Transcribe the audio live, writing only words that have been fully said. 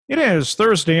It is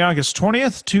Thursday, August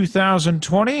 20th,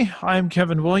 2020. I'm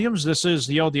Kevin Williams. This is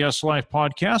the LDS Life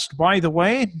Podcast. By the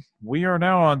way, we are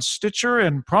now on Stitcher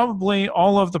and probably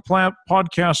all of the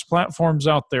podcast platforms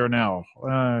out there now.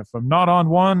 If I'm not on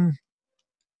one,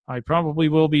 I probably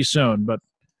will be soon, but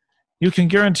you can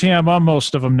guarantee I'm on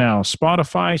most of them now.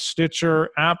 Spotify,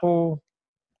 Stitcher, Apple,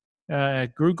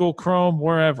 Google Chrome,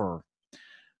 wherever.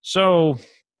 So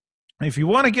if you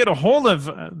want to get a hold of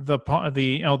the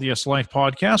LDS Life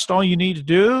Podcast, all you need to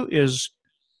do is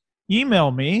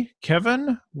email me,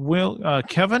 Kevin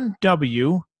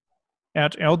W.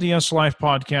 at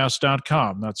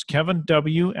ldslifepodcast.com. That's Kevin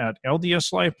W. at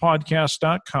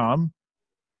ldslifepodcast.com.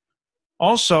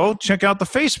 Also, check out the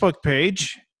Facebook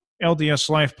page,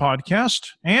 LDS Life Podcast,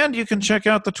 and you can check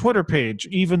out the Twitter page,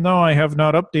 even though I have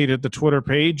not updated the Twitter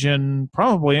page in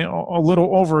probably a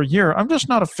little over a year. I'm just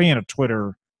not a fan of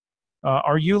Twitter.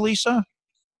 Are you, Lisa?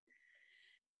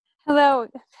 Hello.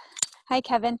 Hi,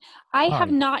 Kevin. I Hi. have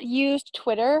not used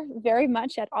Twitter very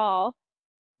much at all.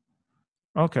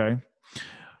 Okay.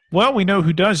 Well, we know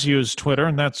who does use Twitter,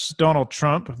 and that's Donald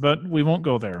Trump, but we won't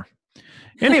go there.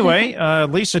 Anyway,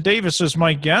 Lisa Davis is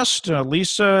my guest.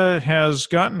 Lisa has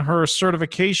gotten her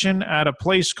certification at a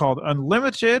place called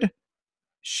Unlimited.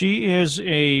 She is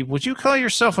would you call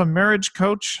yourself a marriage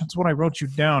coach? That's what I wrote you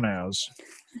down as.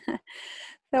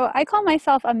 So I call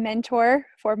myself a mentor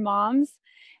for moms,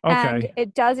 and Okay.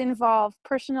 it does involve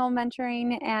personal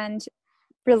mentoring and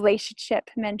relationship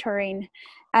mentoring,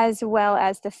 as well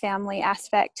as the family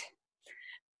aspect.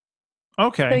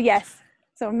 Okay. So yes,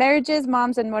 so marriages,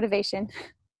 moms, and motivation.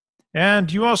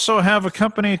 And you also have a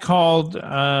company called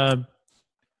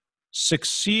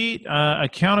Succeed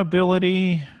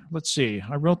Accountability. Let's see.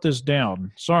 I wrote this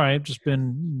down. Sorry,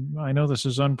 I know this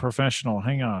is unprofessional.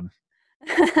 Hang on.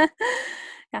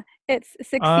 Yeah, it's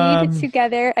Succeed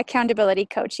Together Accountability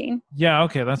Coaching. Yeah,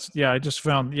 okay. I just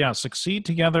found, Succeed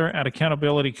Together at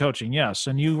Accountability Coaching. Yes.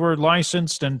 And you were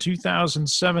licensed in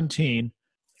 2017.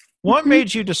 What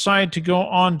made you decide to go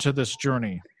on to this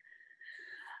journey?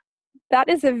 That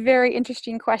is a very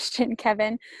interesting question,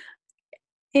 Kevin.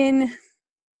 When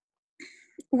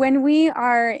we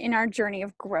are in our journey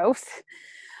of growth,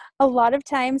 a lot of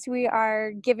times we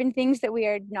are given things that we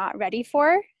are not ready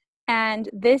for. And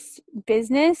this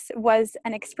business was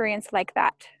an experience like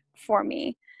that for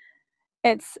me.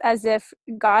 It's as if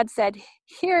God said,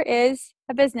 here is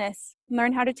a business,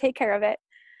 learn how to take care of it.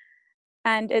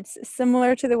 And it's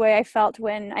similar to the way I felt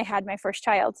when I had my first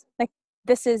child. Like,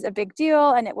 this is a big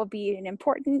deal and it will be an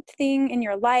important thing in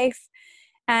your life.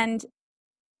 And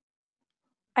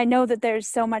I know that there's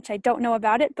so much I don't know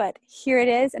about it, but here it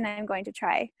is and I'm going to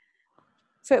try.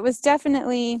 So it was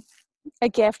definitely a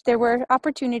gift. There were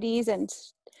opportunities and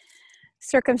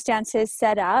circumstances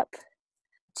set up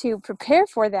to prepare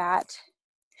for that.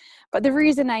 But the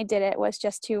reason I did it was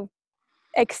just to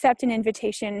accept an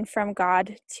invitation from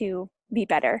God to be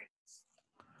better.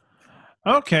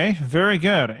 Okay, very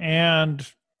good.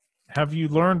 And have you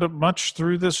learned much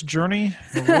through this journey?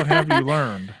 Or what have you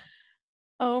learned?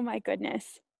 Oh my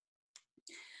goodness.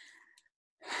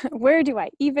 Where do I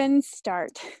even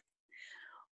start?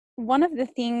 One of the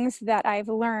things that I've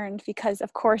learned, because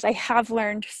of course I have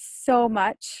learned so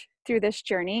much through this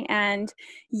journey, and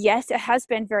yes, it has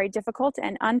been very difficult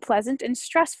and unpleasant and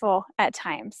stressful at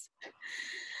times.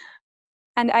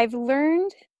 And I've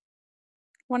learned,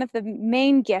 one of the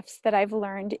main gifts that I've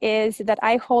learned is that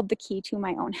I hold the key to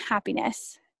my own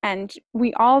happiness, and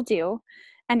we all do,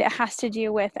 and it has to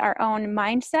do with our own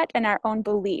mindset and our own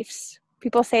beliefs.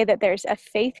 People say that there's a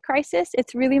faith crisis.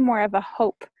 It's really more of a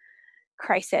hope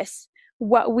crisis,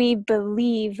 what we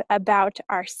believe about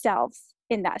ourselves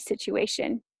in that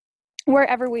situation,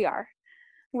 wherever we are,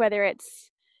 whether it's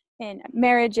in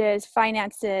marriages,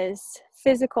 finances,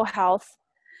 physical health.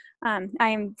 I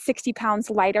am 60 pounds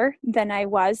lighter than I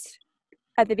was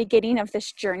at the beginning of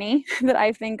this journey that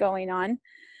I've been going on.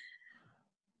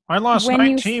 I lost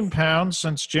 19 pounds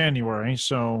since January,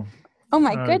 so oh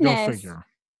my goodness, go figure.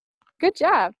 Good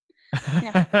job.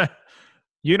 Yeah.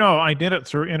 You know, I did it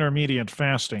through intermediate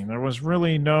fasting. There was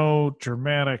really no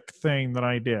dramatic thing that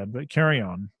I did, but carry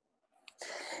on.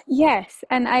 Yes,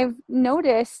 and I've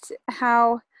noticed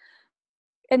how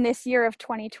in this year of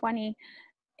 2020,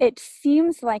 it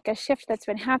seems like a shift that's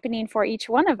been happening for each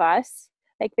one of us,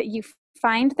 like that you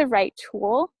find the right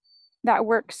tool that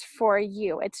works for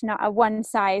you. It's not a one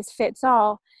size fits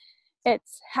all.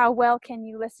 It's how well can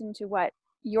you listen to what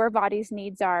your body's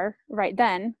needs are right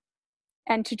then,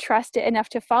 and to trust it enough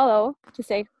to follow, to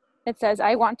say, it says,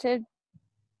 I want to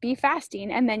be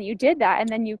fasting. And then you did that, and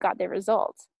then you got the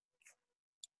results.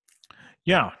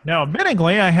 Yeah. Now,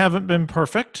 admittingly, I haven't been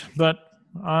perfect, but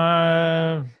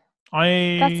That's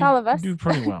I all of us. do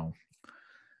pretty well.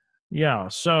 Yeah.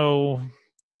 So,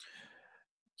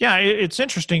 yeah, it's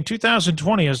interesting.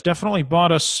 2020 has definitely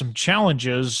brought us some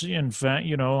challenges. In fact,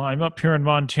 I'm up here in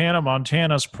Montana.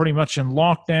 Montana's pretty much in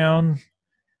lockdown.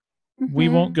 We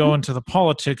won't Mm-hmm. go into the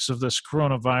politics of this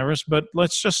coronavirus, but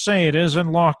let's just say it is in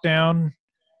lockdown.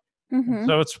 And Mm-hmm.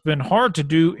 so it's been hard to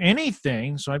do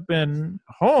anything. So I've been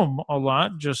home a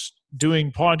lot, just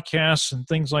doing podcasts and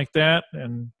things like that.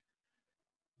 And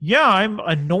yeah, I'm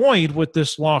annoyed with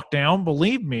this lockdown,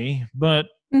 believe me, but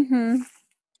Mm-hmm.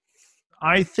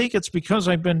 I think it's because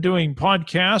I've been doing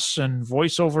podcasts and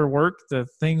voiceover work, the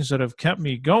things that have kept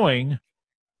me going.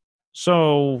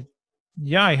 So,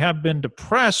 yeah, I have been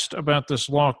depressed about this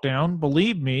lockdown,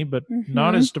 believe me, but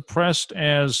not Mm-hmm. as depressed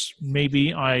as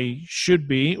maybe I should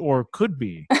be or could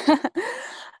be.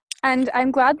 And I'm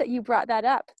glad that you brought that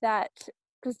up, that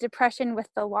because depression with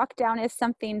the lockdown is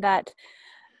something that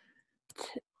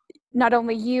not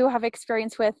only you have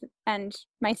experience with and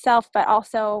myself, but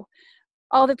also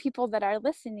all the people that are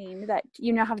listening that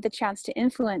have the chance to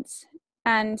influence.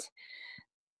 And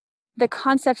the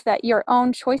concept that your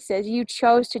own choices, you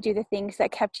chose to do the things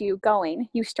that kept you going.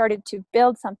 You started to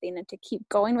build something and to keep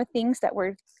going with things that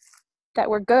were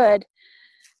good.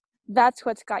 That's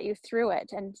what's got you through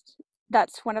it. And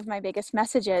that's one of my biggest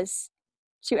messages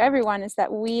to everyone, is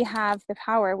that we have the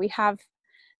power. We have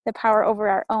the power over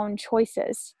our own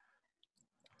choices.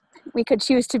 We could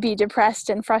choose to be depressed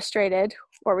and frustrated,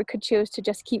 or we could choose to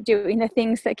just keep doing the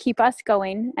things that keep us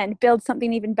going and build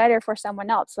something even better for someone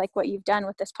else, like what you've done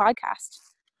with this podcast.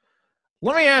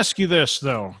 Let me ask you this,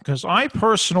 though, because I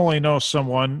personally know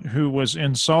someone who was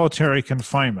in solitary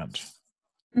confinement.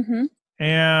 Mm-hmm.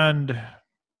 And,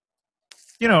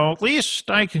 at least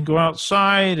I can go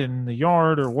outside in the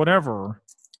yard or whatever,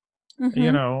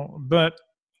 Mm-hmm. but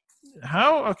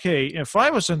okay, if I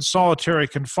was in solitary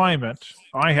confinement,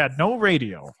 I had no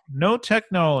radio, no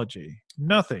technology,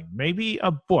 nothing, maybe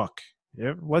a book.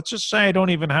 Let's just say I don't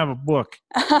even have a book.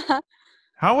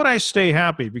 How would I stay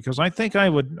happy? Because I think I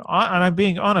would, and I'm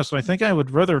being honest, I think I would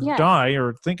rather Yes. die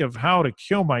or think of how to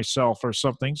kill myself or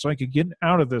something so I could get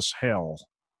out of this hell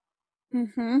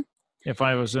Mm-hmm. if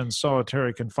I was in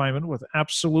solitary confinement with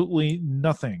absolutely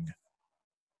nothing.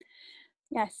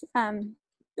 Yes.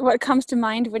 What comes to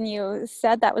mind when you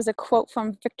said that was a quote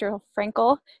from Viktor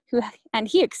Frankl, and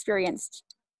he experienced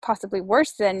possibly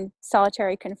worse than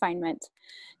solitary confinement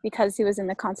because he was in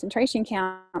the concentration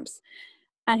camps.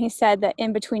 And he said that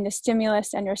in between the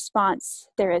stimulus and response,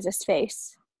 there is a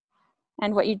space.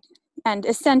 And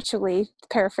essentially,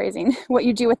 paraphrasing, what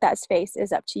you do with that space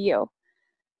is up to you.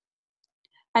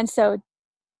 And so,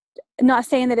 not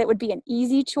saying that it would be an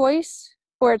easy choice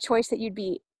or a choice that you'd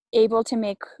be able to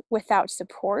make without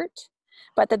support,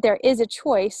 but that there is a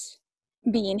choice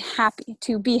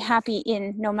to be happy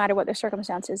in no matter what the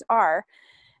circumstances are.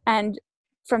 And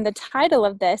from the title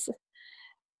of this,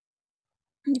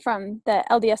 from the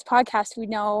LDS podcast, we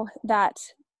know that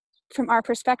from our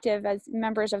perspective as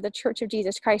members of the Church of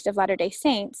Jesus Christ of Latter-day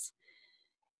Saints,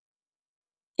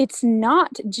 it's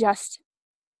not just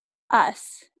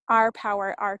us, our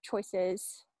power, our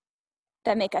choices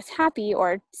that make us happy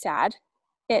or sad.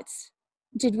 It's,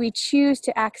 did we choose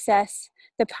to access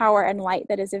the power and light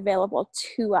that is available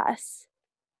to us?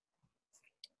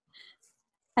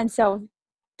 And so,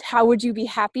 how would you be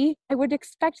happy? I would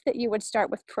expect that you would start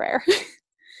with prayer.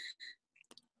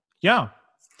 Yeah.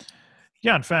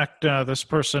 Yeah, in fact, this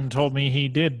person told me he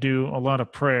did do a lot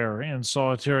of prayer in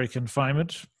solitary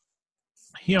confinement.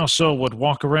 He also would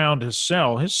walk around his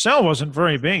cell. His cell wasn't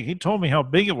very big. He told me how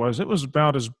big it was. It was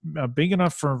about as big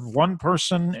enough for one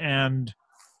person and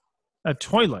a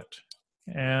toilet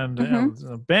and Mm-hmm.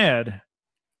 a bed.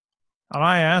 And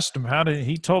I asked him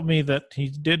he told me that he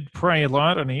did pray a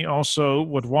lot and he also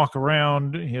would walk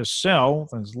around his cell,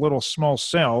 his little small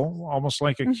cell, almost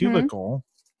like a Mm-hmm. cubicle,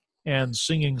 and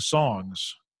singing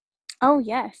songs. Oh,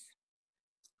 yes.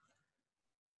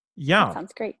 That Yeah.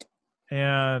 sounds great.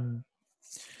 And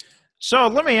so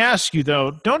let me ask you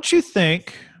though, don't you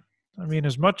think, I mean,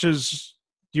 as much as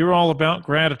you're all about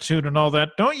gratitude and all that,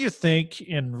 don't you think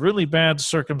in really bad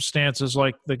circumstances,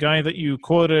 like the guy that you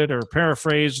quoted or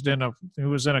paraphrased who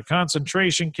was in a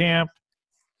concentration camp,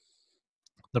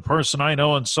 the person I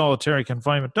know in solitary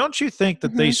confinement, don't you think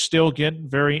that they Mm-hmm. still get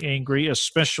very angry,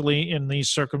 especially in these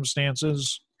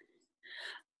circumstances?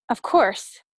 Of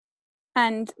course.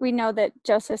 And we know that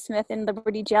Joseph Smith in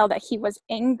Liberty Jail, that he was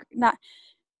not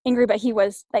angry, but he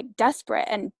was like desperate,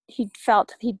 and he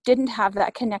felt he didn't have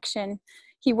that connection.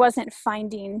 He wasn't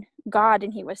finding God,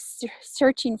 and he was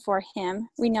searching for him.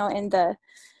 We know in the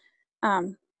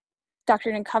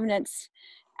Doctrine and Covenants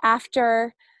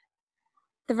after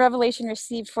the revelation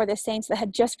received for the saints that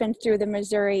had just been through the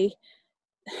Missouri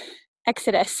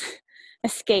Exodus,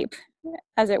 escape,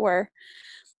 as it were,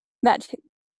 that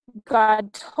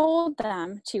God told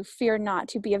them to fear not,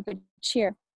 to be of good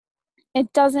cheer.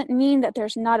 It doesn't mean that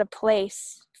there's not a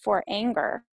place for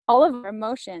anger. All of our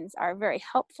emotions are very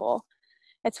helpful.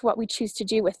 It's what we choose to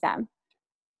do with them.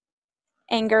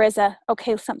 Anger is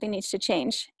okay, something needs to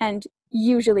change. And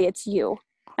usually it's you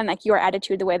and like your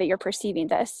attitude, the way that you're perceiving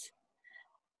this.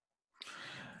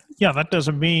 Yeah, that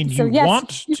doesn't mean So you yes,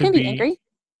 want you to can be angry.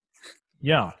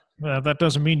 Yeah, that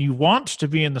doesn't mean you want to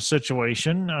be in the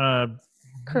situation.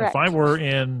 Correct. If I were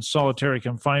in solitary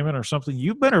confinement or something,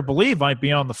 you better believe I'd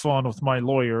be on the phone with my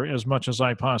lawyer as much as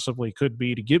I possibly could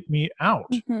be to get me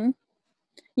out. Mm-hmm.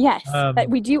 Yes, but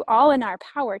we do all in our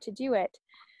power to do it.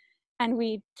 And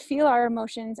we feel our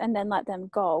emotions and then let them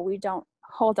go. We don't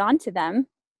hold on to them.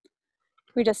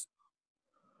 We just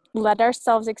let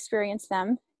ourselves experience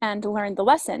them and learn the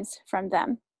lessons from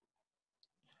them.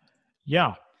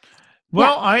 Yeah.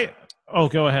 Well,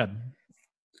 go ahead.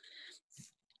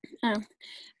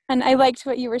 And I liked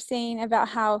what you were saying about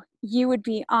how you would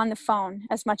be on the phone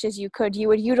as much as you could. You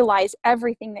would utilize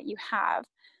everything that you have,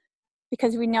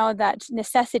 because we know that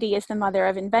necessity is the mother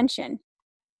of invention.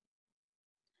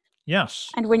 Yes.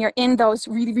 And when you're in those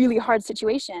really, really hard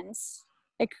situations,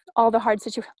 like all of the hard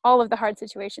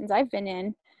situations I've been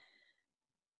in,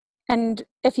 and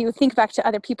if you think back to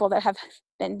other people that have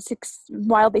been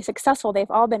wildly successful, they've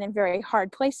all been in very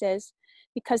hard places,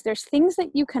 because there's things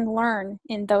that you can learn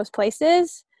in those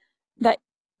places that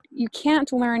you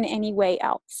can't learn any way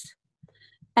else.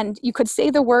 And you could say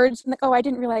the words, like, oh, I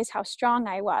didn't realize how strong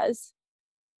I was.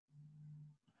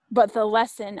 But the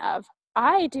lesson of,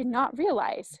 I did not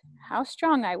realize how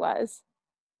strong I was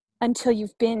until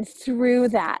you've been through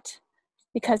that,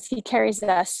 because he carries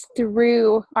us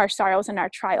through our sorrows and our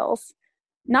trials.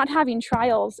 Not having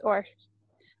trials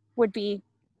would be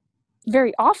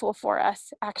very awful for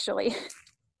us, actually.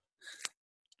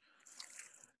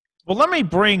 Well, let me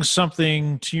bring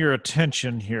something to your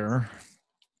attention here.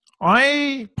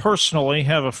 I personally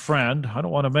have a friend. I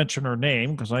don't want to mention her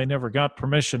name because I never got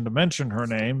permission to mention her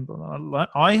name. But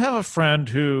I have a friend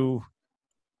who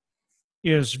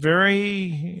is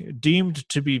deemed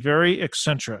to be very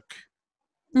eccentric.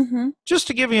 Mm-hmm. Just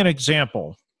to give you an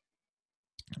example,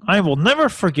 I will never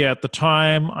forget the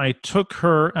time I took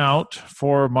her out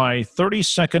for my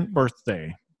 32nd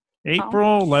birthday,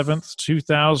 April 11th,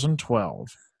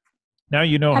 2012. Now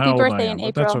you know Happy how old birthday I am, in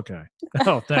but that's April. okay.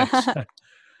 Oh,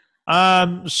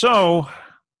 thanks. So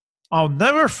I'll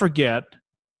never forget,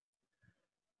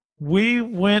 we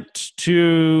went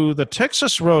to the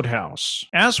Texas Roadhouse.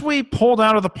 As we pulled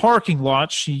out of the parking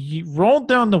lot, she rolled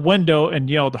down the window and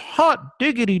yelled, "Hot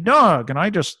diggity dog." And I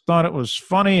just thought it was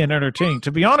funny and entertaining.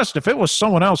 To be honest, if it was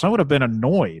someone else, I would have been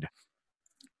annoyed.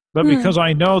 But because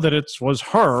I know that it was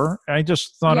her, I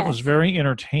just thought it was very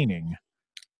entertaining.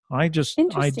 I just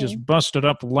busted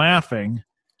up laughing.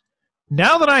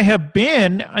 Now that I have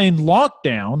been in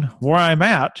lockdown where I'm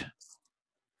at,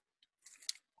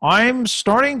 I'm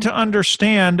starting to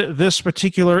understand this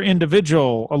particular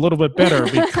individual a little bit better,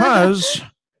 because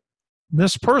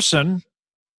this person,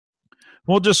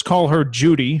 we'll just call her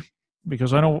Judy,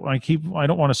 because I don't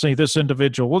want to say this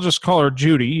individual. We'll just call her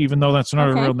Judy, even though that's not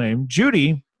her real name.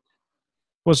 Judy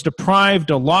was deprived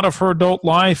a lot of her adult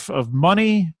life of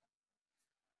money.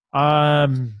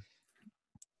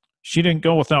 She didn't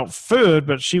go without food,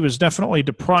 but she was definitely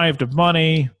deprived of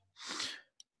money.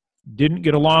 Didn't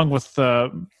get along with,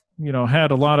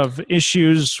 had a lot of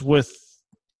issues with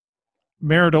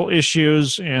marital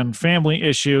issues and family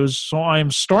issues. So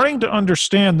I'm starting to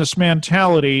understand this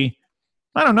mentality.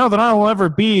 I don't know that I will ever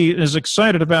be as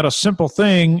excited about a simple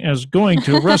thing as going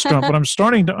to a restaurant, but I'm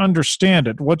starting to understand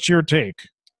it. What's your take?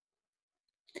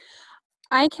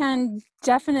 I can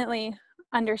definitely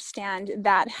understand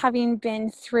that, having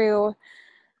been through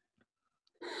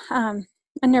a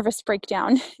nervous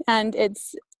breakdown. And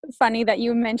it's funny that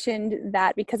you mentioned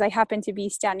that, because I happen to be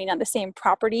standing on the same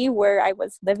property where I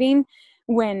was living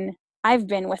when I've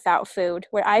been without food,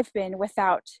 where I've been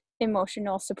without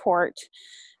emotional support,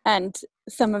 and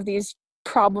some of these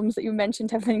problems that you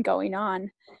mentioned have been going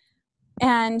on.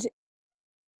 And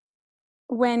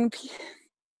when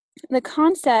the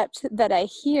concept that I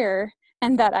hear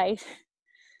and that I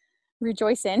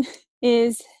rejoice in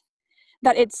is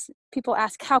that it's, people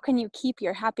ask, how can you keep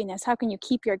your happiness? How can you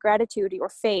keep your gratitude, your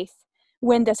faith,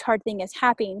 when this hard thing is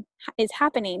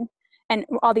happening, and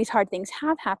all these hard things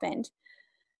have happened?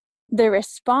 The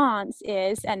response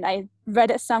is, and I read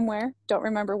it somewhere, don't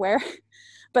remember where,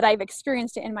 but I've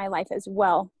experienced it in my life as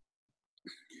well,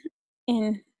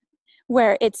 in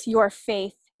where it's your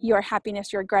faith, your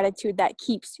happiness, your gratitude that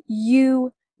keeps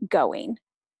you going.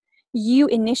 You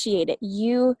initiate it.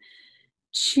 You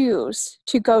choose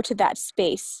to go to that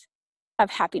space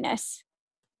of happiness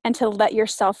and to let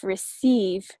yourself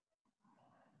receive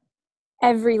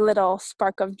every little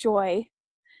spark of joy,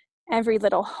 every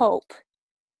little hope,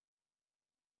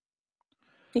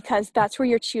 because that's where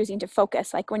you're choosing to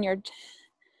focus. Like when you're,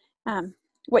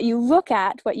 what you look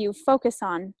at, what you focus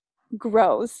on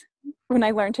grows. When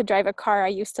I learned to drive a car, I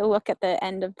used to look at the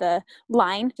end of the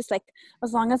line, just like,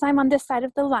 as long as I'm on this side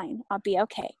of the line, I'll be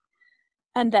okay.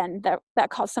 And then that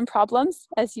caused some problems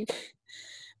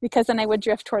because then I would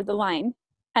drift toward the line.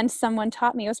 And someone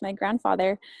taught me, it was my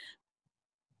grandfather,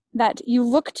 that you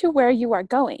look to where you are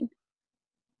going.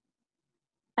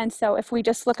 And so if we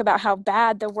just look about how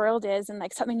bad the world is and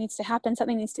like something needs to happen,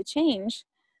 something needs to change,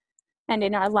 and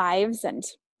in our lives and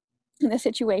in the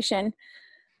situation,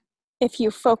 if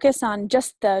you focus on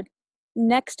just the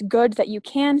next good that you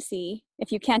can see,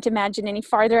 if you can't imagine any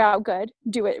farther out good,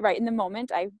 do it right in the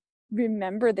moment. I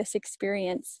remember this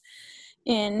experience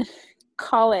in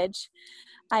college.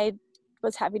 I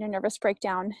was having a nervous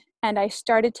breakdown, and I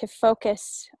started to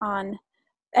focus on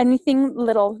anything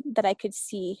little that I could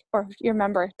see or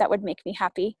remember that would make me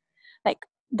happy. Like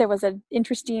there was an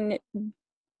interesting,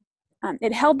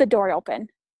 it held the door open.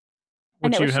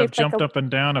 Would you have jumped up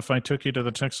and down if I took you to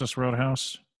the Texas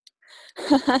Roadhouse?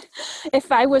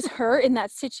 If I was her in that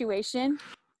situation,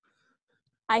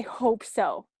 I hope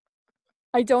so.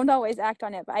 I don't always act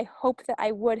on it, but I hope that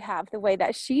I would have the way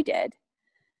that she did,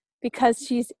 because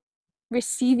she's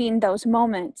receiving those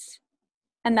moments,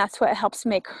 and that's what helps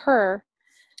make her,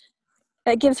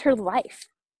 it gives her life,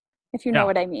 if you know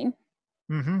what I mean.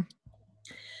 Mm-hmm.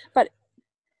 But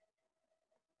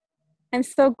I'm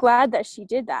so glad that she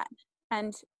did that.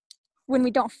 And when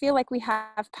we don't feel like we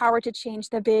have power to change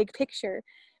the big picture,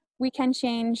 we can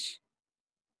change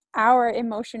our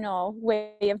emotional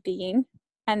way of being.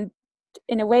 And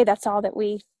in a way, that's all that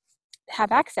we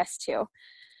have access to,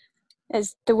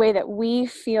 is the way that we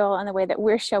feel and the way that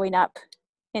we're showing up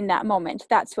in that moment.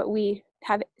 That's what we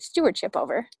have stewardship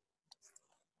over.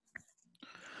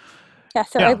 Yeah,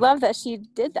 so I love that she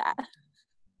did that.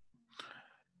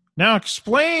 Now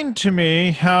explain to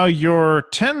me how your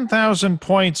 10,000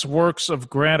 points works of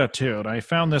gratitude. I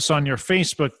found this on your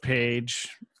Facebook page,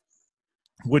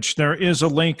 which there is a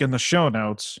link in the show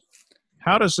notes.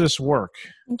 How does this work?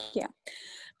 Thank you.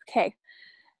 Okay,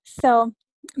 so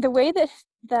the way that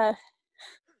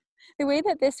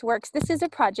this works, this is a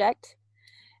project,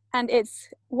 and it's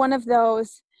one of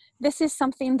those, this is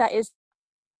something that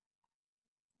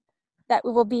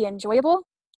will be enjoyable.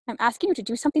 I'm asking you to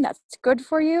do something that's good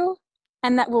for you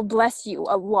and that will bless you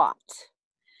a lot.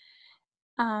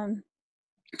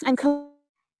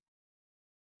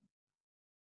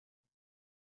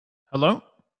 Hello?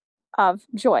 Of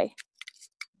joy.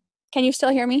 Can you still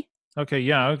hear me? Okay,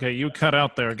 yeah, okay. You cut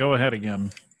out there. Go ahead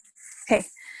again. Okay.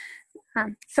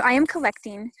 So I am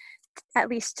collecting at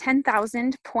least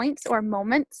 10,000 points or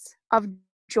moments of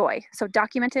joy. So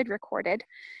documented, recorded.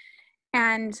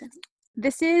 And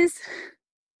this is,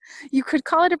 you could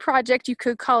call it a project, you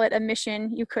could call it a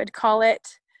mission, you could call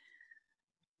it,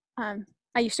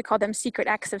 I used to call them secret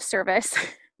acts of service.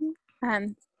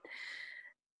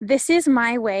 This is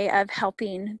my way of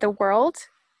helping the world.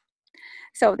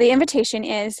 So the invitation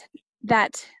is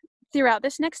that throughout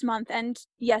this next month, and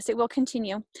yes, it will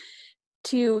continue,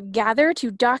 to gather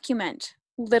to document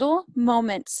little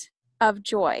moments of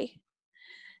joy.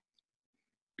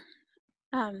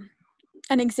 An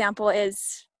example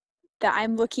is that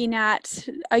I'm looking at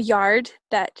a yard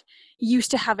that used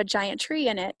to have a giant tree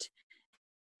in it,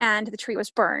 and the tree was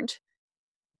burned.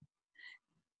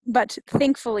 But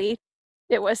thankfully,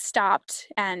 it was stopped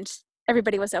and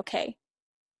everybody was okay.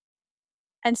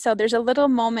 And so there's a little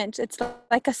moment, it's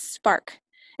like a spark.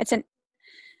 It's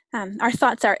our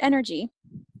thoughts are energy,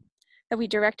 that we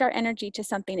direct our energy to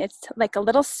something. It's like a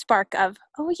little spark of,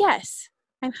 oh yes,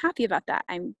 I'm happy about that.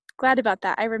 I'm glad about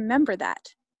that. I remember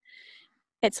that.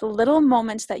 It's little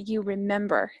moments that you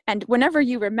remember. And whenever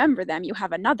you remember them, you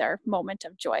have another moment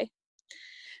of joy.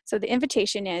 So the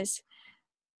invitation is,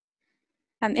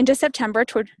 into September,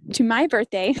 to my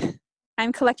birthday,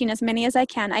 I'm collecting as many as I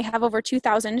can. I have over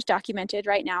 2,000 documented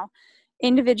right now.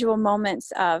 Individual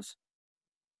moments of,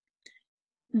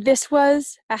 this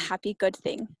was a happy, good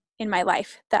thing in my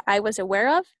life that I was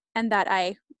aware of and that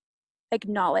I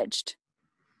acknowledged.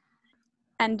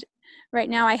 And right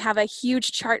now I have a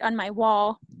huge chart on my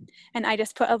wall, and I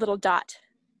just put a little dot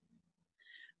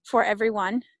for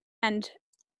everyone. And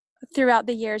throughout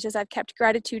the years as I've kept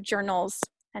gratitude journals,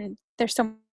 and there's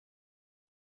so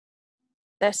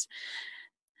this,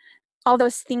 all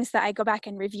those things that I go back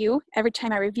and review, every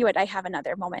time I review it, I have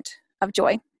another moment of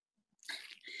joy.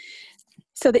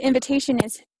 So the invitation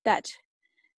is that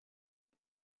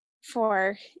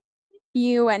for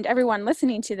you and everyone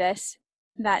listening to this,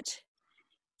 that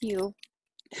you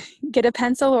get a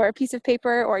pencil or a piece of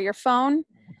paper or your phone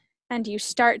and you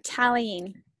start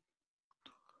tallying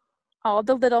all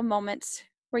the little moments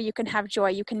where you can have joy.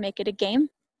 You can make it a game.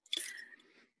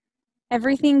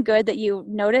 Everything good that you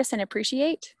notice and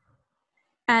appreciate,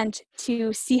 and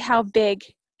to see how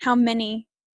many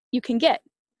you can get.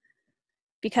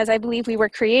 Because I believe we were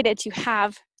created to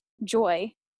have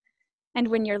joy. And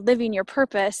when you're living your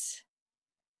purpose,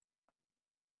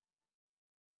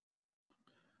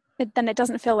 then it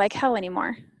doesn't feel like hell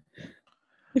anymore.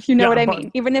 If you know what I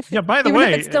mean. Even if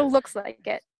it still looks like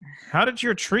it. How did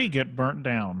your tree get burnt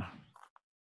down?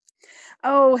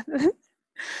 Oh,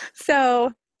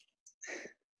 so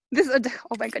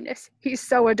oh my goodness, he's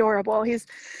so adorable.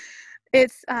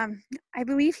 I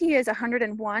believe he is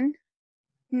 101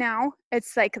 now.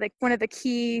 It's like one of the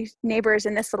key neighbors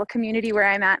in this little community where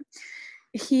I'm at.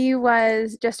 He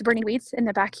was just burning weeds in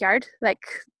the backyard, like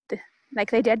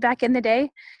they did back in the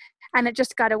day, and it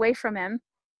just got away from him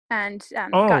and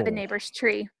got the neighbor's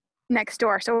tree next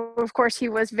door. So of course he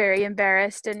was very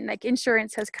embarrassed, and like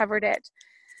insurance has covered it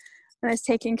and it's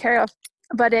taken care of.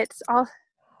 But it's all,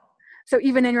 so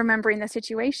even in remembering the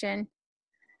situation,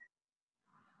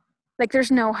 like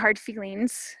there's no hard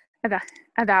feelings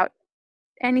about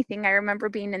anything. I remember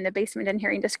being in the basement and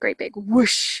hearing this great big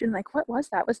whoosh and like, what was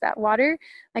that? Was that water?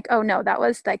 Like, oh no, that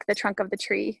was like the trunk of the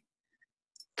tree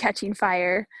catching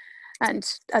fire. And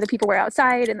other people were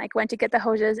outside and like went to get the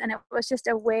hoses, and it was just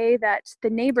a way that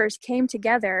the neighbors came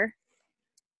together.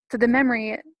 So the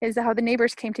memory is how the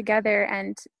neighbors came together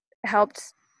and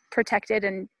helped protect it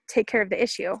and take care of the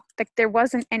issue. Like there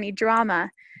wasn't any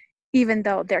drama, even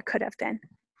though there could have been.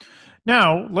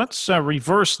 Now, let's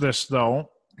reverse this though.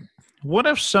 What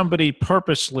if somebody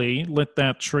purposely lit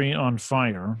that tree on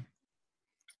fire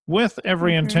with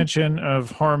every intention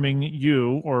of harming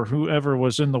you or whoever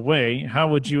was in the way? How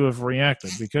would you have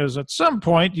reacted? Because at some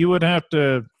point you would have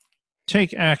to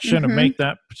take action and make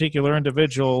that particular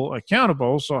individual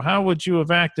accountable. So how would you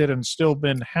have acted and still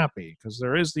been happy? Because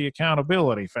there is the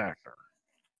accountability factor.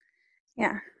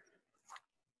 Yeah.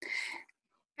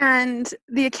 And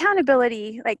the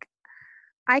accountability, like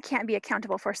I can't be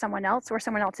accountable for someone else or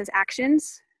someone else's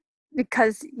actions,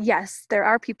 because yes, there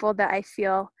are people that I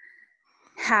feel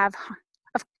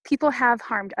people have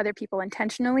harmed other people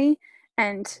intentionally,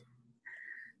 and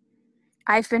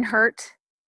I've been hurt.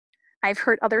 I've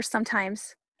hurt others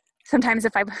sometimes if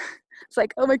it's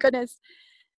like, oh my goodness,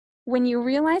 when you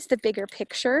realize the bigger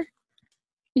picture,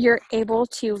 you're able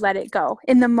to let it go.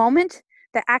 In the moment,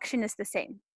 the action is the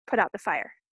same. Put out the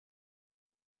fire.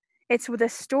 It's the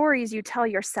stories you tell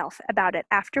yourself about it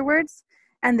afterwards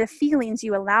and the feelings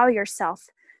you allow yourself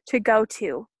to go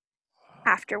to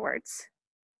afterwards.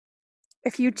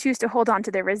 If you choose to hold on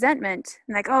to the resentment,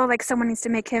 like, oh, like someone needs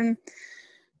to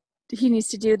he needs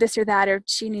to do this or that, or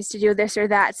she needs to do this or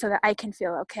that so that I can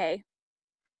feel okay.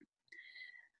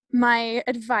 My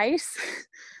advice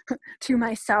to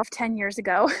myself 10 years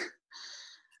ago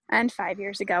and 5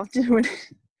 years ago,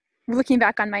 looking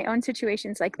back on my own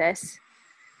situations like this,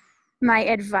 my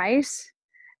advice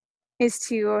is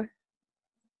to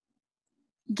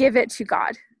give it to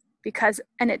God,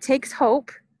 and it takes hope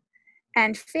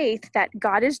and faith that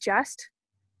God is just.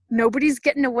 Nobody's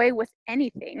getting away with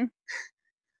anything.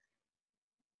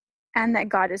 And that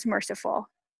God is merciful.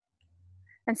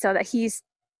 And so that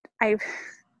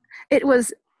it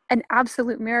was an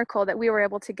absolute miracle that we were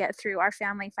able to get through. Our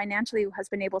family financially has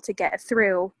been able to get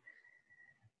through,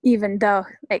 even though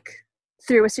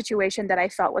through a situation that I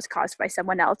felt was caused by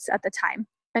someone else at the time.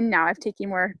 And now I've taken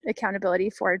more accountability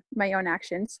for my own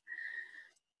actions.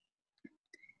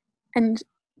 And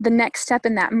the next step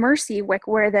in that mercy,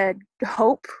 where the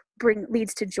hope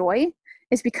leads to joy,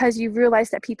 is because you realize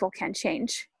that people can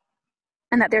change.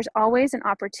 And that there's always an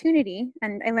opportunity,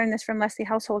 and I learned this from Leslie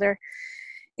Householder,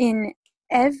 in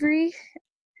every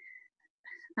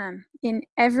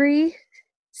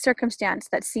circumstance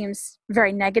that seems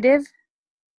very negative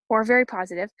or very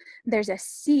positive, there's a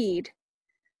seed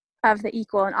of the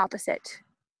equal and opposite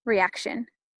reaction.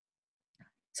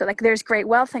 So like there's great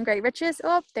wealth and great riches.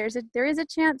 Oh, there is a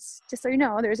chance, just so you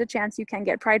know, there's a chance you can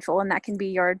get prideful and that can be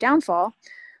your downfall.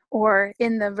 Or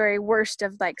in the very worst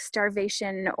of like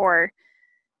starvation or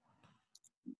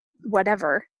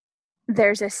whatever,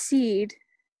 there's a seed,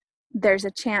 there's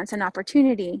a chance, an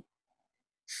opportunity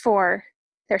for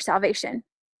their salvation.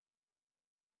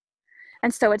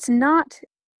 And so it's not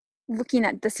looking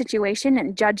at the situation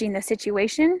and judging the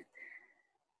situation.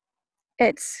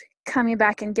 It's coming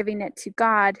back and giving it to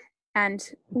God and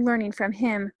learning from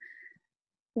Him.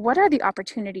 What are the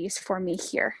opportunities for me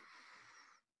here?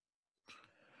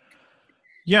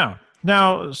 Yeah.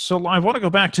 Now, so I want to go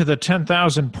back to the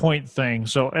 10,000 point thing.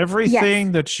 So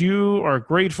everything that you are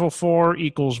grateful for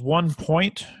equals 1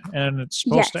 point, and it's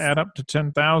supposed to add up to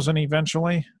 10,000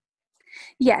 eventually?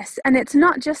 Yes. And it's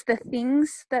not just the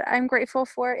things that I'm grateful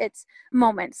for. It's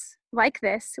moments like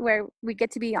this where we get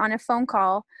to be on a phone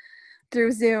call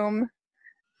through Zoom,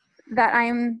 that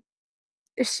I'm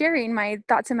sharing my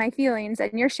thoughts and my feelings,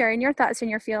 and you're sharing your thoughts and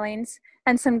your feelings,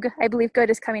 and I believe good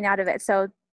is coming out of it. So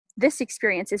this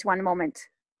experience is one moment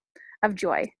of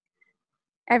joy.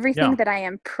 Everything that I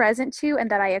am present to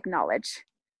and that I acknowledge,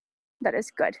 that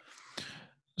is good.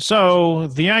 So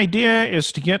the idea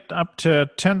is to get up to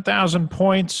 10,000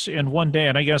 points in one day.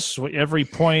 And I guess every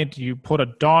point you put a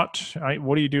dot.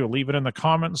 What do you do? Leave it in the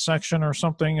comments section or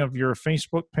something of your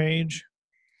Facebook page?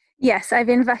 Yes, I've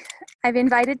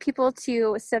invited people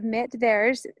to submit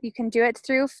theirs. You can do it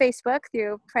through Facebook,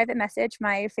 through private message.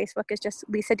 My Facebook is just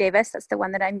Lisa Davis. That's the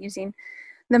one that I'm using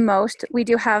the most. We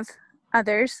do have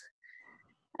others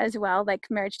as well, like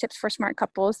Marriage Tips for Smart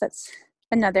Couples. That's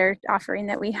another offering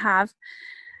that we have.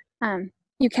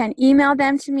 You can email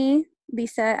them to me,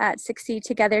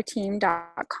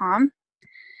 lisa@succeedtogetherteam.com.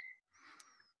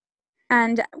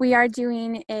 And we are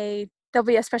doing there'll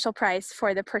be a special prize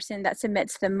for the person that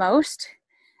submits the most.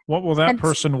 What will that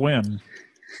person win?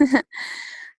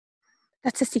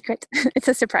 That's a secret. It's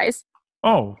a surprise.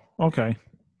 Oh, okay.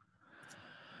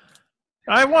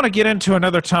 I want to get into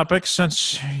another topic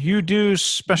since you do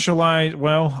specialize.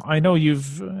 Well, I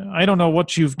don't know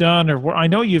what you've done, or I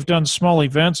know you've done small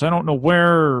events. I don't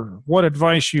know what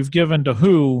advice you've given to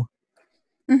who,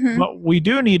 but we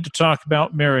do need to talk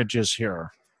about marriages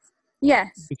here.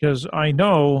 Yes. Because I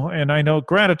know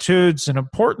gratitude's an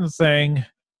important thing.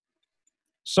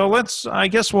 So I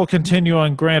guess we'll continue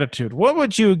on gratitude. What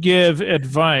would you give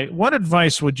advice? What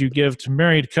advice would you give to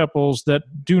married couples that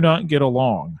do not get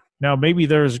along? Now, maybe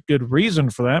there's good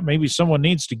reason for that. Maybe someone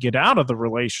needs to get out of the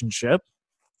relationship.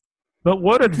 But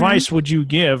what advice would you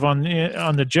give on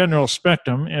the general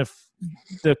spectrum if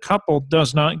the couple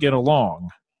does not get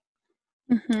along?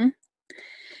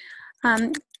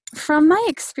 From my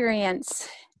experience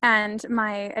and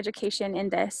my education in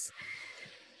this,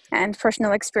 and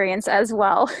personal experience as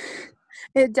well,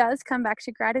 it does come back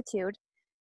to gratitude.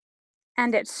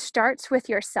 And it starts with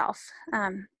yourself.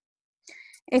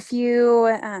 If you've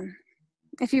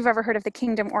ever heard of the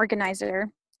Kingdom Organizer,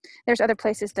 there's other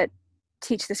places that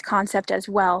teach this concept as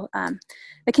well.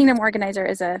 The Kingdom Organizer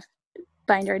is a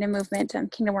binder in a movement,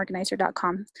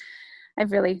 kingdomorganizer.com.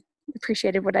 I've really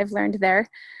appreciated what I've learned there.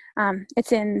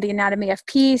 It's in the Anatomy of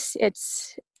Peace.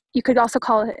 You could also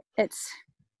call it's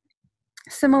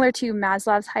similar to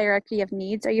Maslow's hierarchy of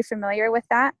needs. Are you familiar with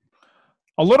that?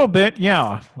 A little bit,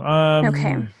 yeah.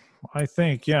 Okay. I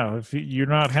think, yeah, if you're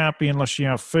not happy unless you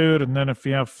have food, and then if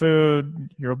you have food,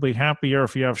 you'll be happier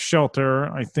if you have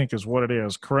shelter, I think is what it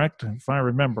is, correct? If I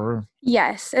remember.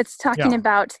 Yes, it's talking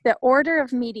about the order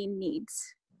of meeting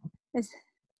needs.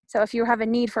 So if you have a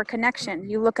need for connection,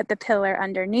 you look at the pillar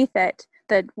underneath it,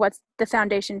 what's the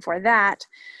foundation for that,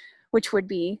 which would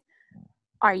be,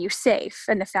 are you safe?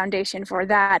 And the foundation for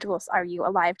that was, are you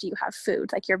alive? Do you have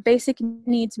food? Like your basic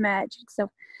needs met.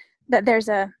 So that there's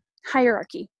a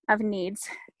hierarchy of needs.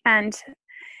 And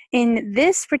in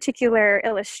this particular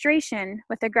illustration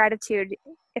with the gratitude,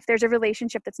 if there's a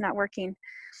relationship that's not working,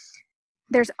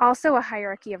 there's also a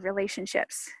hierarchy of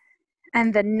relationships.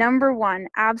 And the number one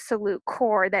absolute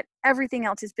core that everything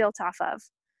else is built off of,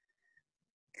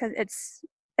 because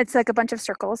it's like a bunch of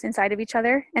circles inside of each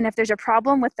other. And if there's a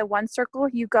problem with the one circle,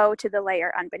 you go to the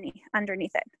layer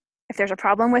underneath it. If there's a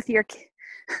problem with your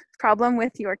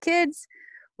kids,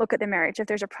 look at the marriage. If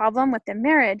there's a problem with the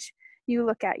marriage, you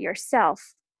look at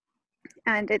yourself.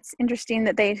 And it's interesting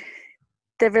that the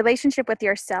relationship with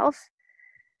yourself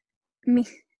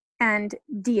and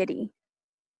deity,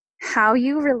 how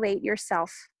you relate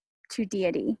yourself to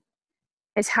deity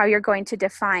is how you're going to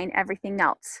define everything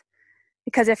else.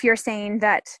 Because if you're saying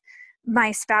that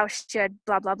my spouse should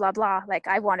blah, blah, blah, blah, like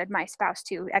I wanted my spouse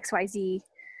to XYZ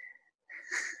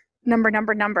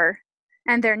number,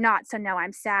 and they're not, so now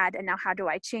I'm sad, and now how do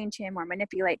I change him or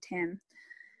manipulate him?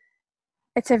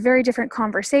 It's a very different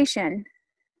conversation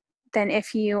than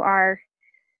if you are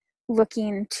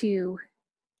looking to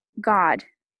God,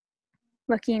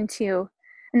 looking to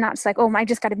And not just like, oh, I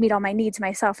just got to meet all my needs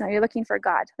myself. No, you're looking for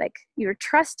God. Like, you're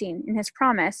trusting in his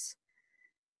promise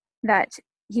that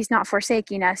he's not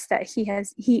forsaking us, that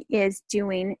he is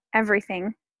doing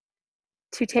everything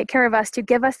to take care of us, to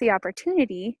give us the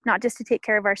opportunity, not just to take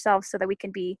care of ourselves so that we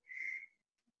can be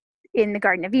in the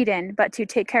Garden of Eden, but to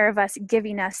take care of us,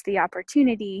 giving us the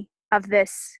opportunity of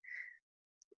this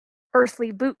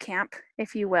earthly boot camp,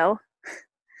 if you will,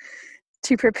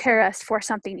 to prepare us for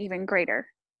something even greater.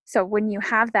 So when you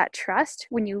have that trust,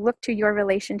 when you look to your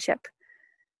relationship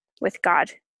with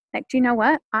God, like, do you know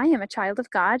what? I am a child of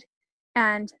God,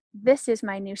 and this is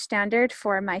my new standard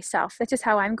for myself. This is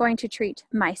how I'm going to treat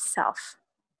myself.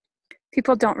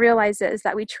 People don't realize is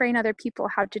that we train other people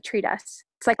how to treat us.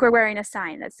 It's like we're wearing a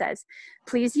sign that says,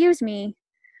 please use me,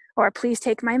 or please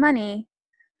take my money,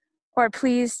 or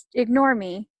please ignore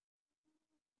me.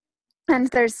 And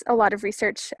there's a lot of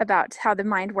research about how the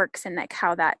mind works and like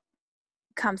how that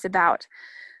comes about.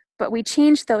 But we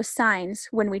change those signs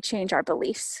when we change our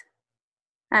beliefs.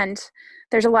 And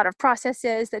there's a lot of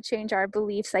processes that change our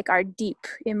beliefs, like our deep,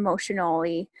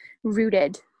 emotionally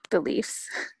rooted beliefs.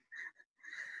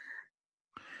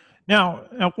 Now,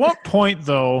 at what point,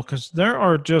 though, because there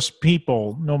are just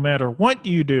people, no matter what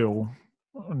you do,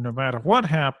 no matter what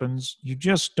happens, you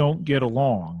just don't get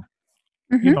along.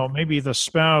 Mm-hmm. You know, maybe the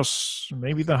spouse,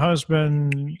 maybe the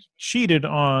husband cheated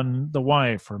on the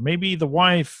wife, or maybe the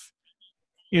wife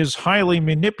is highly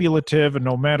manipulative, and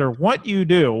no matter what you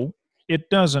do, it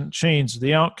doesn't change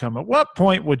the outcome. At what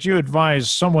point would you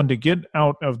advise someone to get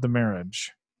out of the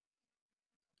marriage?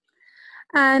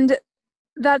 And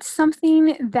that's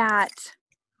something that,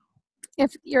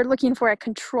 if you're looking for a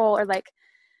control, or like,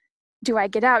 do I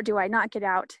get out? Do I not get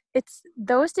out? It's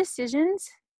those decisions.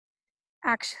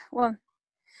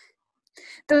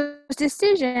 Those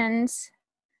decisions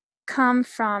come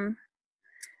from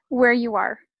where you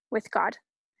are with God.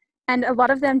 And a lot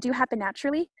of them do happen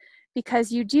naturally,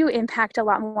 because you do impact a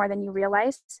lot more than you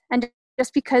realize. And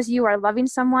just because you are loving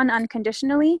someone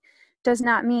unconditionally does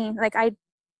not mean,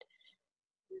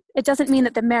 it doesn't mean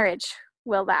that the marriage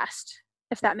will last,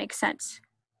 if that makes sense.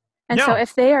 And so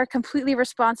if they are completely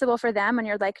responsible for them, and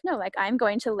you're like, no, like, I'm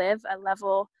going to live a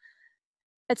level,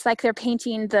 it's like they're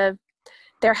painting their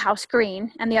house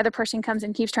green, and the other person comes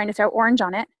and keeps trying to throw orange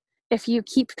on it. If you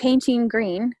keep painting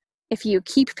green,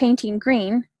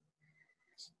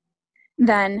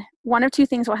 then one of two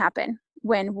things will happen.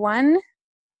 When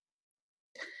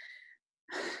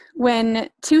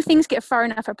two things get far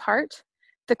enough apart,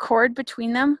 the cord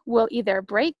between them will either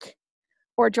break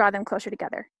or draw them closer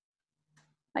together,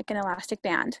 like an elastic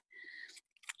band.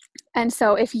 And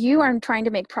so if you are trying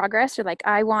to make progress, you're like,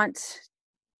 I want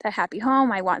a happy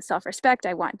home, I want self-respect,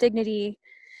 I want dignity,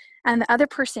 and the other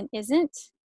person isn't,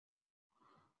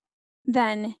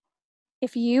 then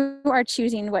if you are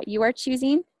choosing what you are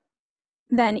choosing,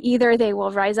 then either they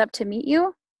will rise up to meet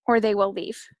you, or they will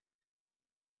leave.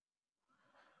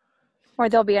 Or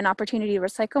there'll be an opportunity where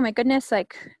it's like, oh my goodness,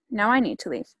 like, now I need to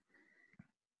leave.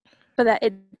 But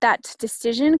that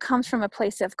decision comes from a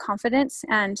place of confidence,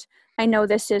 and I know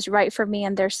this is right for me,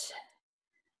 and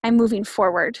I'm moving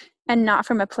forward, and not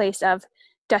from a place of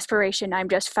desperation. I'm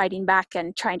just fighting back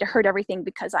and trying to hurt everything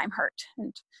because I'm hurt.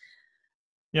 And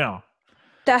Yeah.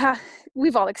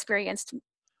 We've all experienced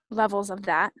levels of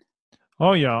that.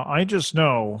 Oh, yeah. I just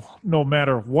know no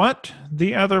matter what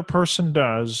the other person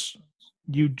does,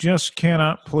 you just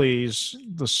cannot please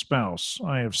the spouse.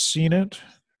 I have seen it.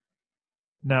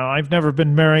 Now, I've never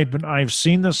been married, but I've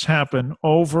seen this happen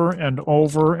over and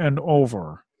over and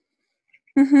over.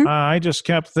 Mm-hmm. I just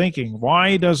kept thinking,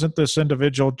 why doesn't this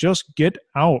individual just get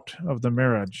out of the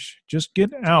marriage? Just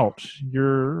get out.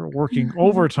 You're working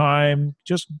overtime.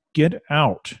 Just get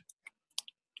out.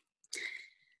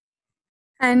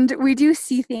 And we do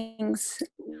see things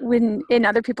in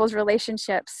other people's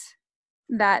relationships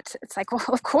that it's like, well,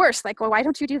 of course, like, well, why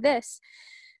don't you do this?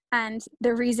 And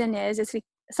the reason is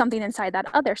something inside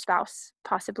that other spouse,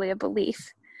 possibly a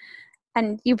belief.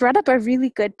 And you brought up a really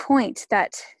good point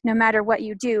that no matter what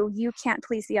you do, you can't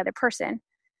please the other person,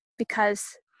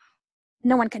 because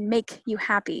no one can make you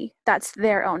happy. That's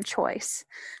their own choice.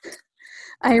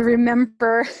 I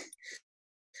remember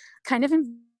kind of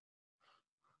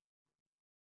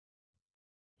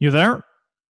You there?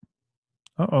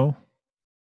 Uh-oh.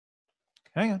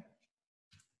 Hang on.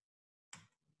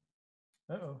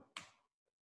 Uh-oh.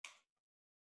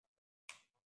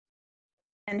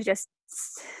 and he just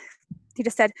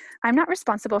said, I'm not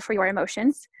responsible for your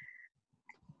emotions.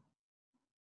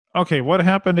 Okay, what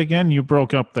happened again? You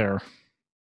broke up there.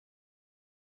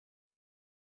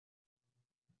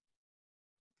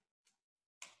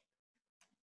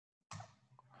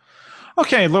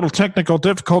 Okay, a little technical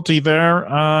difficulty there.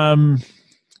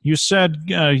 You said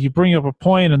you bring up a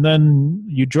point and then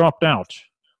you dropped out.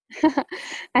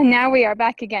 And now we are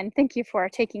back again. Thank you for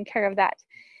taking care of that.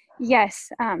 Yes,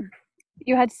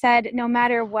 you had said no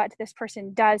matter what this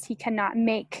person does, he cannot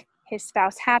make his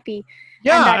spouse happy. And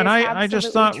Yeah, that and is I just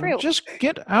absolutely thought, true. just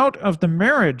get out of the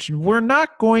marriage. We're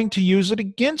not going to use it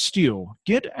against you.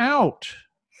 Get out.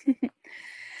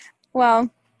 Well,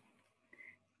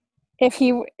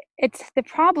 it's the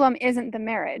problem isn't the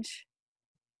marriage.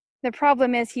 The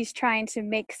problem is he's trying to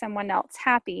make someone else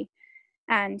happy,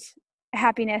 and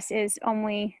happiness is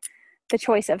only the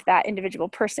choice of that individual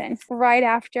person. Right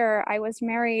after I was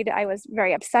married, I was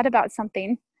very upset about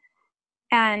something,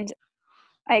 and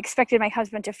I expected my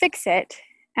husband to fix it.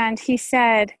 And he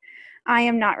said, "I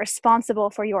am not responsible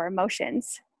for your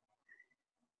emotions."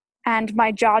 And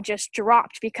my jaw just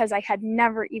dropped because I had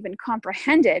never even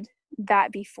comprehended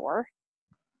that before.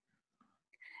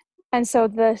 And so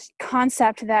the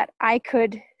concept that I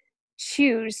could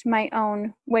choose my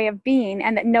own way of being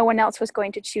and that no one else was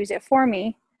going to choose it for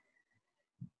me,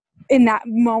 in that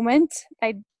moment,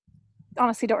 I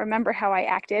honestly don't remember how I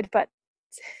acted, but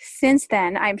since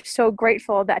then, I'm so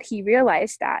grateful that he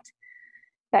realized that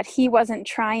he wasn't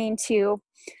trying to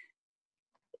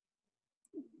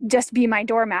just be my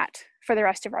doormat for the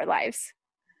rest of our lives,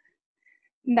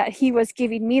 that he was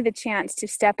giving me the chance to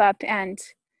step up and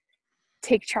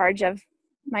take charge of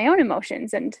my own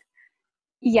emotions. And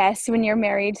yes, when you're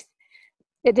married,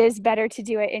 it is better to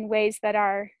do it in ways that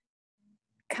are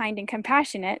kind and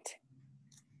compassionate.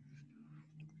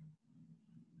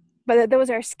 But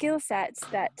those are skill sets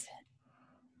that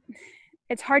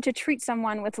it's hard to treat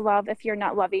someone with love if you're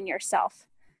not loving yourself.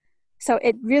 So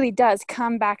it really does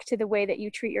come back to the way that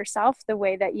you treat yourself, the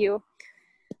way that you,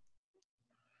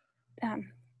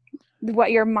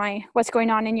 what's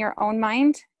going on in your own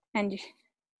mind and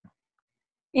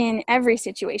in every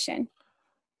situation.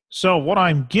 So, what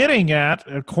I'm getting at,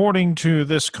 according to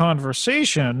this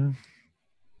conversation,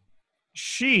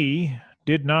 she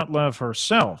did not love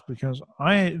herself because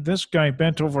this guy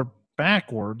bent over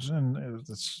backwards and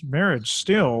this marriage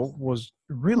still was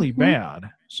really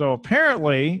bad. So,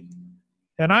 apparently,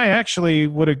 and I actually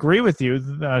would agree with you,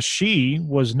 she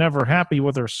was never happy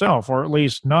with herself, or at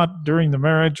least not during the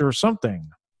marriage or something.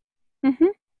 Mm-hmm.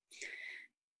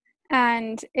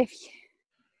 And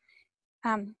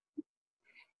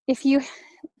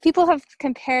people have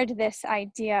compared this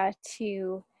idea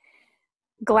to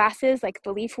glasses, like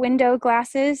belief window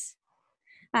glasses.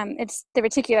 It's the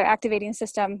reticular activating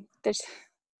system. There's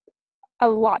a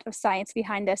lot of science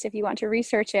behind this if you want to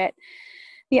research it.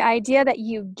 The idea that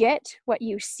you get what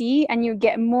you see and you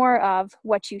get more of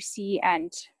what you see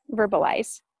and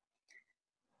verbalize.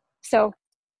 So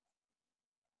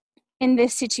in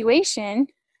this situation,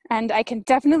 and I can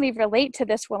definitely relate to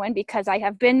this woman because I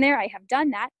have been there, I have done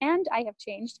that, and I have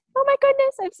changed. Oh my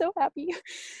goodness, I'm so happy.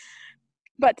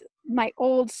 But my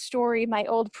old story, my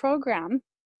old program,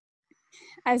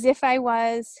 as if I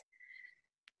was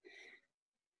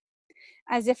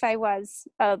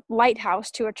a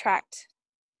lighthouse to attract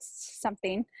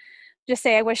something. Just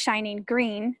say I was shining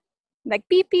green, like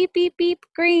beep, beep, beep, beep,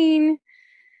 green.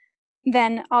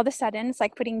 Then all of a sudden, it's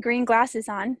like putting green glasses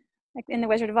on, like in The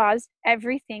Wizard of Oz.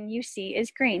 Everything you see is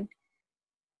green.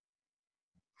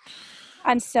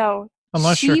 And so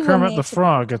Unless you're Kermit the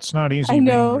Frog, it's not easy being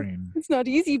green. It's not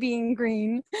easy being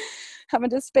green.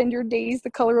 Having to spend your days the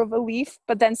color of a leaf,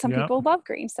 but then some people love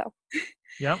green. So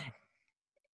yep.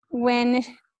 When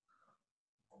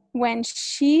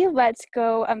she lets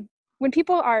go, when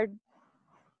people are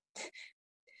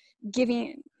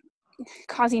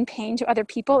causing pain to other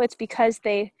people, it's because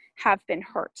they have been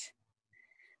hurt,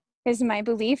 is my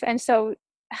belief. And so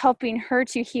helping her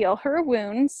to heal her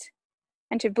wounds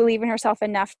and to believe in herself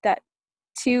enough that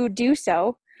to do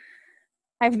so.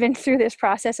 I've been through this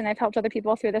process and I've helped other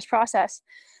people through this process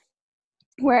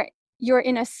where you're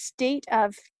in a state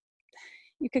of,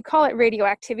 you could call it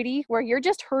radioactivity, where you're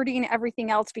just hurting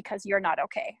everything else because you're not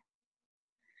okay.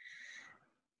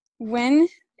 When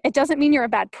it doesn't mean you're a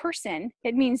bad person,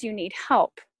 it means you need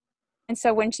help. And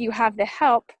so when you have the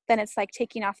help, then it's like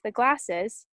taking off the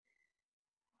glasses.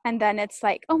 And then it's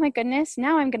like, oh my goodness,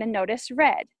 now I'm going to notice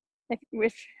red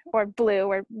or blue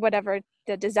or whatever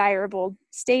the desirable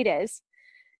state is.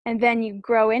 And then you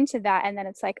grow into that. And then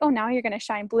it's like, oh, now you're going to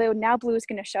shine blue. Now blue is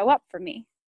going to show up for me.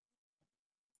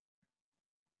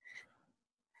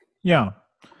 Yeah.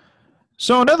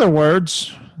 So in other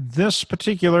words, this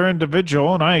particular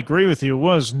individual, and I agree with you,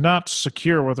 was not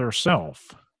secure with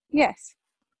herself. Yes.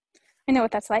 I know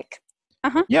what that's like.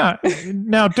 Uh-huh. Yeah.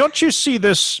 Now, don't you see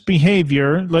this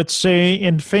behavior, let's say,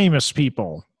 in famous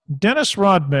people? Dennis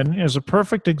Rodman is a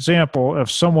perfect example of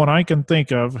someone I can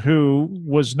think of who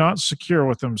was not secure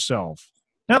with himself.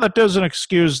 Now, that doesn't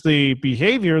excuse the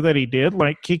behavior that he did,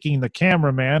 like kicking the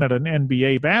cameraman at an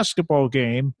NBA basketball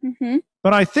game, Mm-hmm.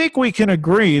 but I think we can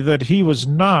agree that he was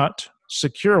not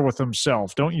secure with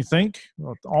himself, don't you think?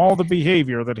 With all the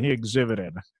behavior that he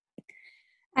exhibited.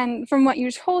 And from what you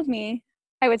told me,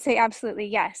 I would say absolutely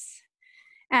yes.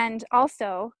 And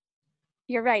also,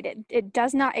 you're right, it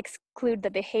does not exclude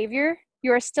the behavior.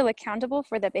 You are still accountable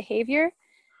for the behavior.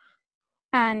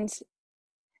 And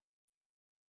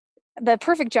the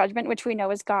perfect judgment, which we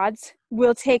know is God's,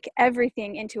 will take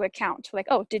everything into account. Like,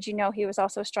 oh, did you know he was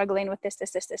also struggling with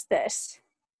this?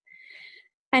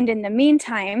 And in the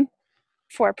meantime,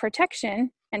 for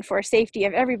protection and for safety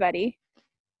of everybody,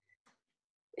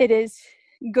 it is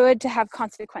good to have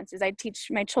consequences. I teach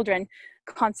my children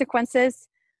consequences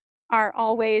are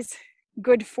always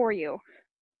good for you.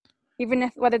 Even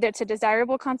if whether it's a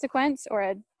desirable consequence or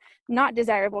a not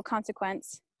desirable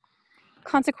consequence,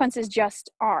 consequences just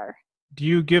are. Do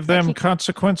you give them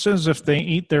consequences if they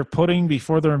eat their pudding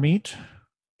before their meat?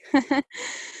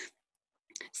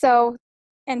 So,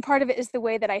 and part of it is the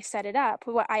way that I set it up,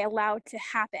 what I allowed to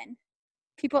happen.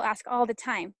 People ask all the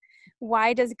time,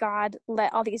 why does God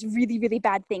let all these really, really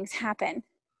bad things happen?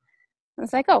 And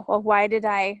it's like, oh, well, why did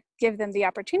I give them the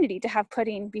opportunity to have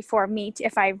pudding before meat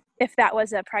if that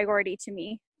was a priority to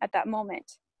me at that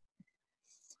moment?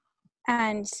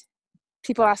 And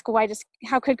people ask,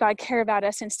 how could God care about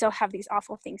us and still have these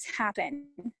awful things happen?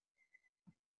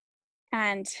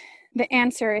 And the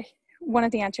answer, one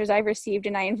of the answers I've received,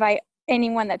 and I invite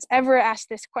anyone that's ever asked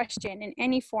this question in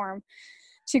any form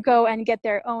to go and get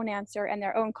their own answer and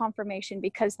their own confirmation,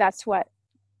 because that's what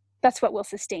will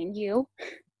sustain you.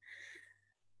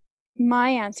 My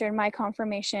answer and my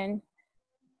confirmation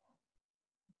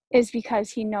is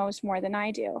because he knows more than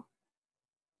I do.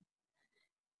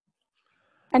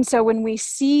 And so when we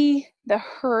see the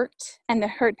hurt and the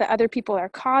hurt that other people are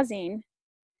causing,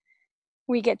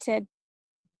 we get to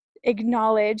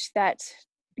acknowledge that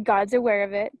God's aware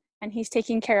of it and he's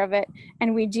taking care of it.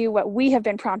 And we do what we have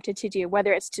been prompted to do,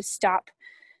 whether it's to stop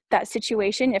that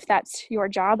situation. If that's your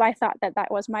job, I thought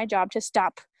that was my job, to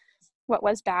stop what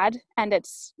was bad, and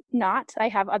it's not. I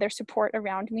have other support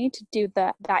around me to do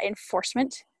that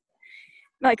enforcement.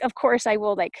 Like, of course I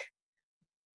will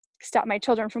stop my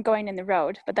children from going in the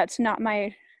road, but that's not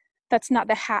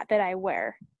the hat that I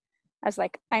wear as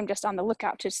I'm just on the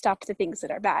lookout to stop the things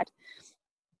that are bad.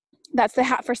 That's the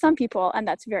hat for some people, and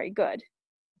that's very good.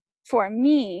 For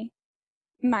me,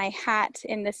 my hat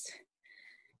in this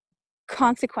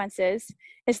consequences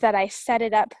is that I set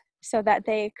it up so that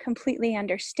they completely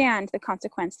understand the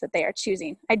consequence that they are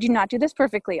choosing. I do not do this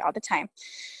perfectly all the time.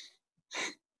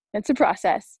 It's a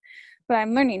process, but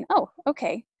I'm learning, oh,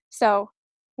 okay, so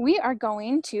we are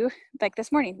going to,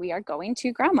 this morning, we are going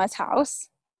to grandma's house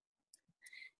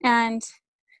and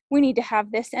we need to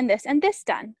have this and this and this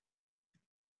done.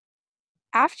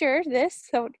 After this,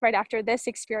 so right after this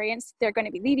experience, they're going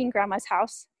to be leaving grandma's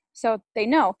house. So they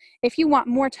know, if you want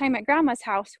more time at grandma's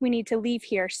house, we need to leave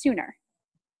here sooner.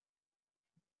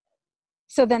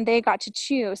 So then they got to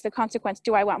choose the consequence.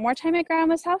 Do I want more time at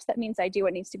grandma's house? That means I do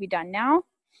what needs to be done now.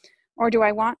 Or do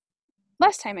I want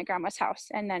less time at grandma's house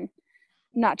and then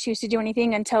not choose to do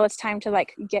anything until it's time to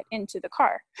get into the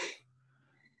car?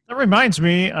 That reminds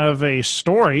me of a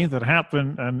story that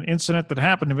happened, an incident that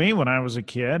happened to me when I was a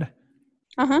kid.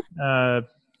 Uh-huh.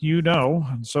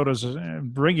 And so does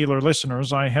regular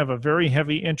listeners, I have a very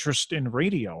heavy interest in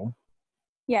radio.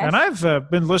 Yes. And I've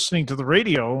been listening to the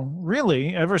radio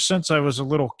really ever since I was a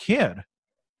little kid.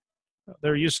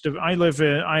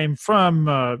 I'm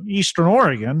from Eastern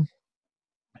Oregon,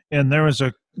 and there was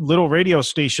a little radio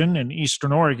station in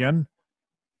Eastern Oregon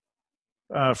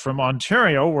from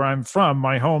Ontario, where I'm from,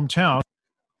 my hometown.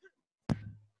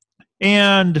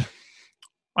 And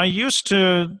I used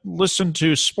to listen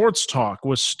to Sports Talk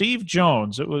with Steve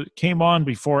Jones. It came on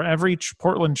before every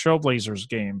Portland Trailblazers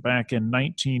game back in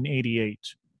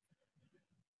 1988.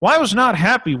 Well, I was not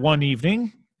happy one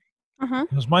evening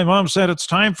because my mom said it's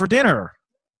time for dinner.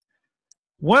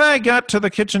 When I got to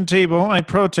the kitchen table, I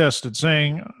protested,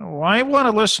 saying, well, I want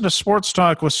to listen to Sports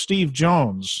Talk with Steve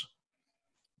Jones.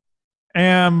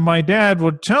 And my dad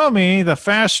would tell me, the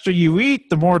faster you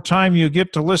eat, the more time you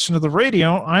get to listen to the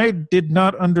radio. I did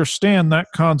not understand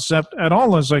that concept at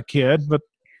all as a kid, but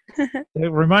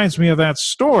it reminds me of that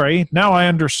story. Now I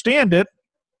understand it.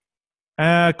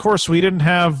 Of course, we didn't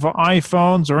have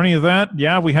iPhones or any of that.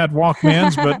 Yeah, we had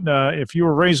Walkmans, but if you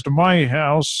were raised in my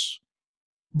house,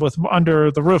 with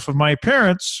under the roof of my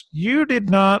parents, you did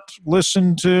not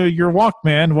listen to your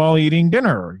Walkman while eating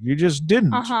dinner. You just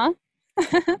didn't. Uh-huh.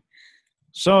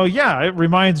 So yeah, it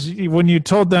reminds when you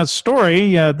told that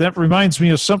story, that reminds me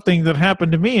of something that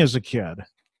happened to me as a kid.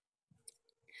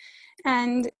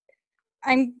 And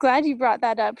I'm glad you brought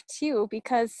that up too,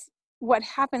 because what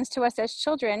happens to us as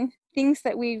children, things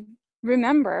that we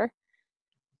remember,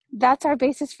 that's our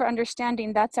basis for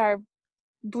understanding. That's our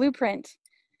blueprint,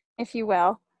 if you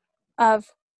will,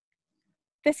 of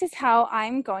this is how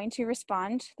I'm going to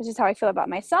respond. This is how I feel about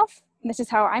myself. And this is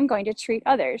how I'm going to treat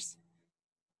others.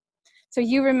 So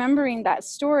you remembering that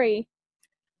story,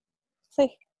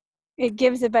 it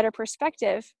gives a better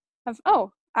perspective of,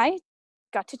 oh, I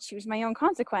got to choose my own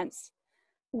consequence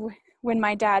when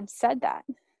my dad said that.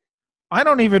 I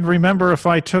don't even remember if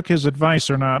I took his advice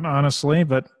or not, honestly,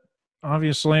 but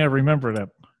obviously I remembered it.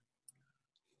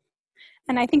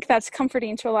 And I think that's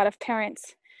comforting to a lot of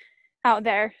parents out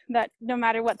there, that no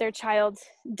matter what their child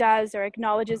does or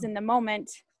acknowledges in the moment,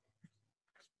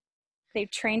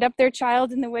 they've trained up their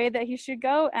child in the way that he should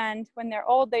go, and when they're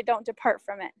old, they don't depart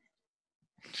from it.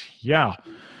 Yeah.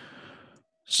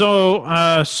 So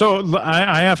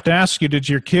I have to ask you, did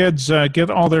your kids get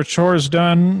all their chores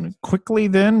done quickly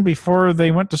then before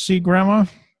they went to see Grandma?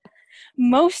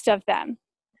 Most of them.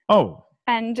 Oh.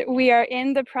 And we are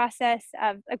in the process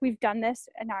of, we've done this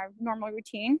in our normal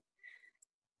routine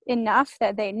enough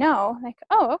that they know,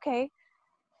 oh, okay,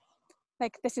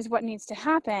 this is what needs to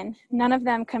happen. None of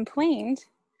them complained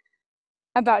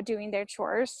about doing their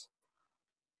chores.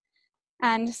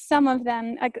 And some of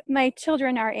them, my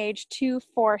children are age 2,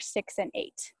 4, 6, and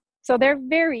 8. So they're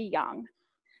very young.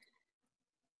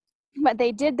 But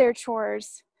they did their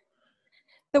chores.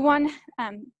 The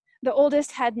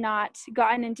oldest had not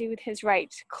gotten into his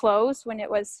right clothes when it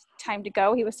was time to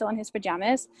go. He was still in his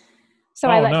pajamas. So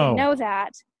I let him know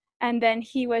that. And then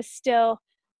he was still,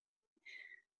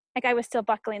 I was still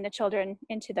buckling the children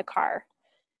into the car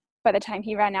by the time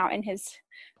he ran out in his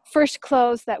first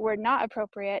clothes that were not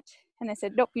appropriate. And I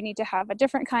said, nope, you need to have a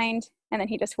different kind. And then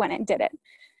he just went and did it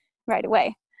right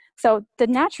away. So the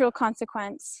natural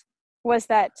consequence was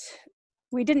that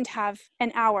we didn't have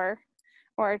an hour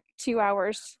or 2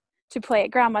 hours to play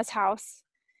at Grandma's house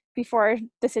before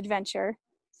this adventure.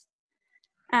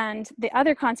 And the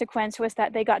other consequence was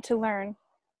that they got to learn,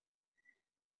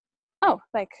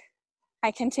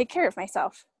 I can take care of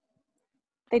myself.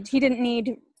 He didn't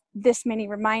need this many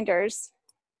reminders.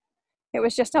 It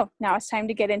was just, now it's time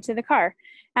to get into the car.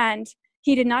 And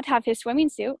he did not have his swimming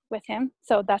suit with him.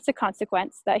 So that's a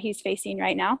consequence that he's facing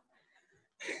right now.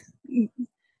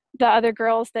 The other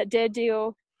girls that did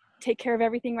take care of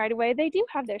everything right away, they do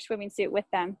have their swimming suit with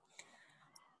them.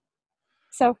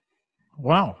 So.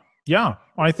 Wow. Yeah,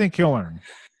 I think he'll learn.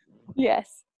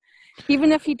 Yes.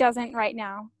 Even if he doesn't right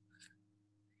now,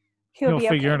 he'll be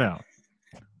figure okay. it out.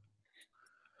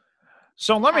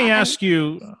 So let me ask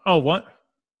you, what?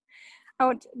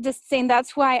 Oh, just saying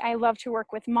that's why I love to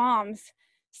work with moms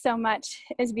so much,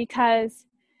 is because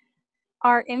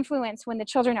our influence when the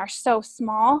children are so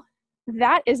small,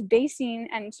 that is basing,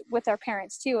 and with our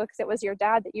parents too, because it was your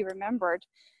dad that you remembered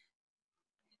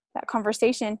that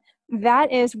conversation,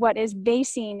 that is what is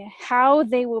basing how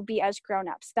they will be as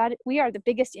grown-ups. That we are the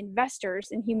biggest investors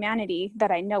in humanity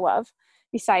that I know of,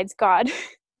 besides God.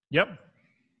 Yep.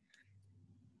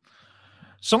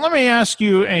 So let me ask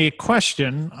you a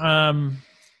question.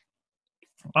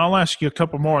 I'll ask you a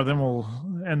couple more, then we'll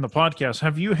end the podcast.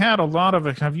 Have you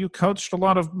coached a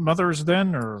lot of mothers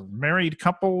then, or married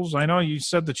couples? I know you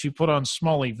said that you put on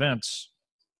small events.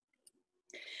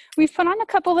 We've put on a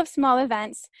couple of small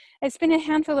events. It's been a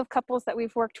handful of couples that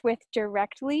we've worked with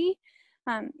directly.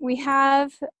 We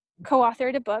have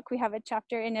co-authored a book. We have a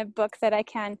chapter in a book that I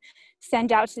can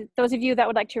send out to those of you that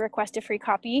would like to request a free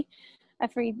copy, a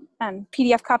free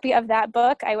PDF copy of that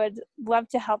book. I would love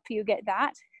to help you get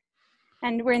that.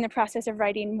 And we're in the process of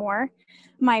writing more.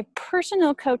 My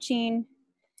personal coaching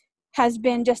has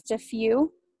been just a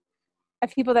few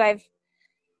of people that I've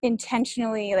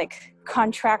intentionally,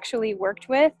 contractually worked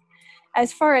with.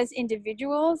 As far as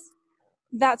individuals,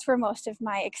 that's where most of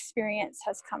my experience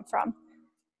has come from.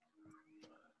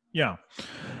 Yeah.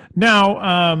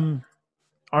 Now,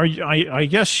 I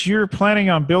guess you're planning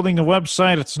on building a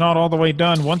website. It's not all the way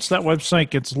done. Once that website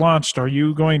gets launched, are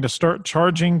you going to start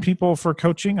charging people for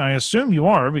coaching? I assume you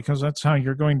are, because that's how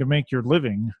you're going to make your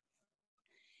living.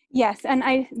 Yes,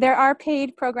 and there are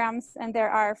paid programs and there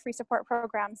are free support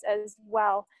programs as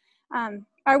well.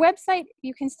 Our website,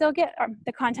 you can still get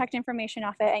the contact information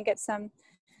off it and get some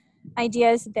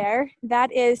ideas there.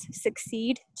 That is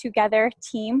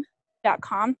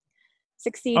succeedtogetherteam.com.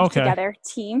 Okay.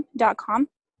 succeedtogetherteam.com.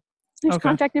 There's Okay.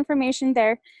 contact information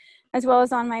there, as well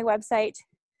as on my website.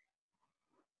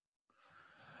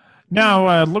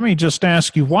 Now, let me just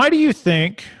ask you, why do you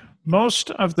think most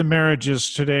of the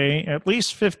marriages today, at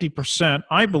least 50%,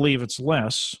 I believe it's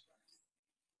less,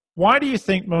 why do you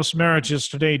think most marriages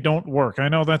today don't work? I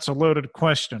know that's a loaded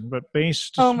question, but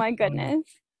based. Oh my goodness.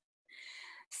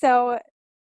 So,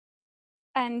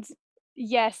 and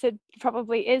yes, it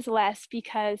probably is less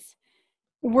because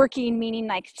working meaning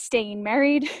like staying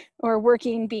married or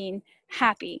working being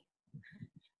happy,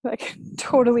 like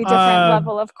totally different Uh,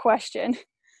 level of question.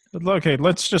 okay,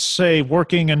 let's just say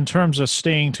working in terms of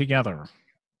staying together.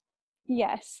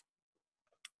 Yes.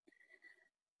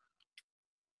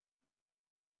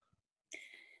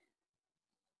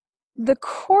 The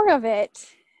core of it,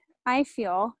 I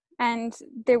feel, and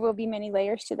there will be many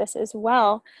layers to this as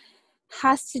well,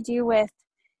 has to do with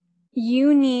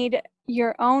you need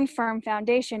your own firm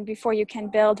foundation before you can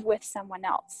build with someone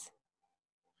else.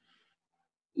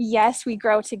 Yes, we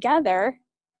grow together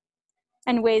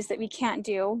in ways that we can't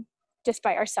do just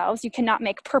by ourselves. You cannot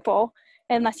make purple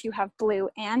unless you have blue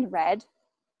and red.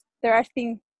 There are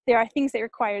things that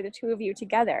require the two of you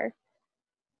together.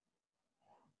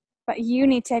 But you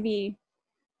need to be,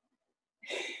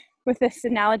 with this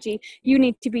analogy, you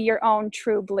need to be your own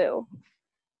true blue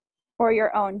or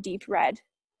your own deep red.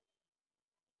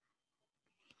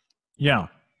 Yeah.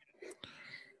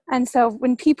 And so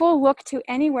when people look to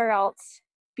anywhere else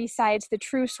besides the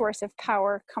true source of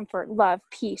power, comfort, love,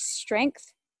 peace,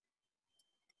 strength,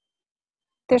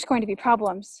 there's going to be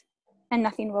problems and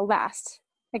nothing will last.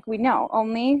 Like we know,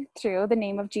 only through the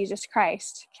name of Jesus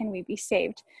Christ can we be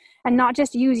saved. And not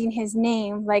just using his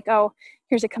name like, oh,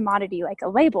 here's a commodity, like a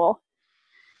label,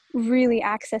 really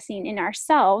accessing in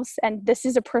ourselves. And this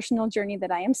is a personal journey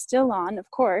that I am still on, of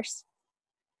course.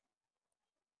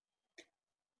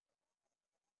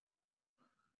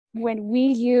 When we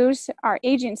use our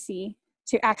agency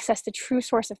to access the true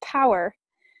source of power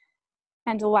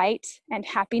and light and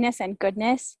happiness and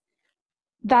goodness,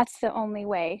 that's the only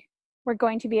way we're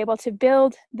going to be able to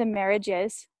build the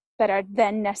marriages that are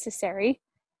then necessary.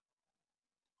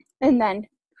 And then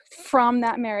from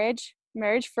that marriage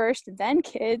first, then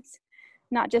kids,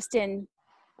 not just in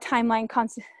timeline,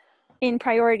 in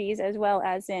priorities as well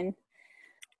as in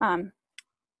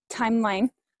timeline,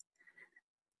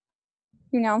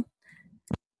 you know,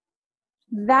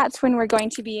 that's when we're going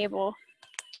to be able.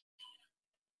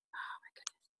 Oh my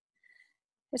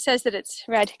goodness. It says that it's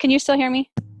red. Can you still hear me?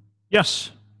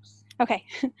 Yes. Okay.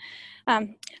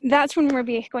 That's when we're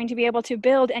going to be able to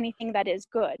build anything that is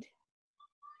good.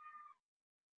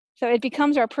 So it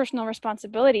becomes our personal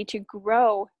responsibility to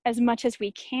grow as much as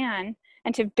we can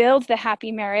and to build the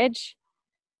happy marriage.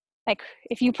 Like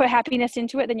if you put happiness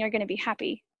into it, then you're going to be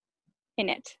happy in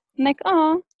it. And like,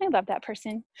 oh, I love that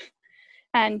person.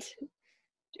 And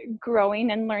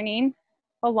growing and learning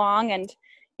along and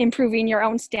improving your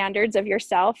own standards of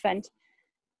yourself. And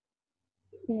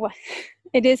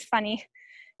it is funny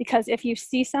because if you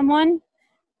see something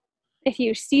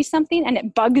and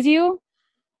it bugs you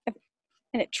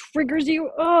and it triggers you,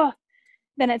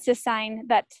 then it's a sign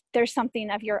that there's something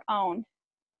of your own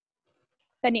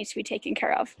that needs to be taken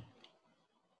care of.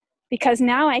 Because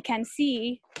now I can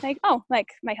see, like, oh, like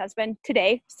my husband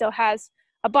today still has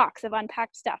a box of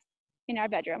unpacked stuff in our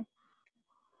bedroom.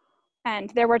 And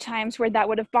there were times where that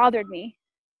would have bothered me.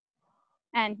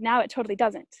 And now it totally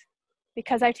doesn't,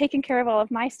 because I've taken care of all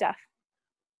of my stuff.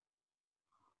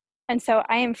 And so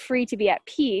I am free to be at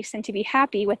peace and to be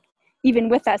happy with even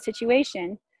with that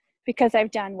situation because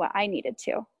I've done what I needed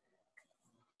to.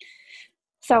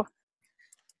 So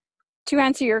to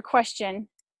answer your question,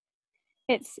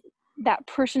 it's that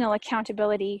personal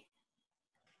accountability.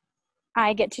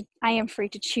 I am free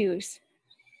to choose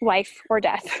life or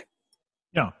death.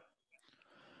 Yeah.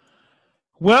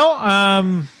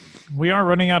 Well, we are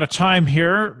running out of time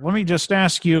here. Let me just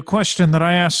ask you a question that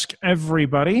I ask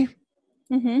everybody.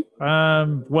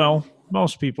 Mm-hmm. Well,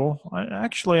 most people.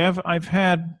 I've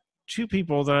had two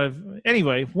people that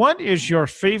Anyway, what is your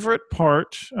favorite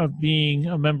part of being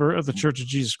a member of the Church of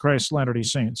Jesus Christ Latter-day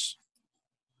Saints?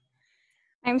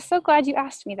 I'm so glad you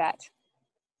asked me that.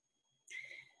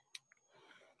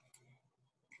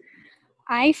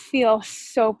 I feel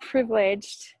so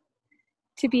privileged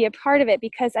to be a part of it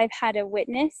because I've had a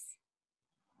witness.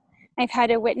 I've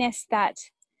had a witness that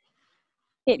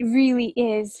it really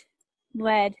is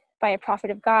led by a prophet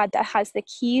of God that has the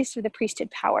keys to the priesthood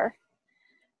power.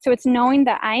 So it's knowing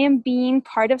that I am being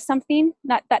part of something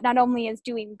that not only is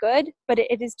doing good, but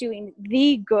it is doing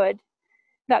the good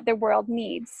that the world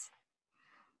needs.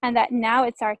 And that now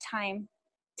it's our time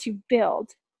to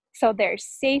build. So there's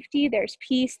safety, there's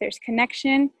peace, there's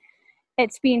connection.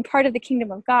 It's being part of the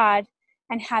kingdom of God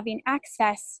and having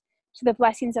access to the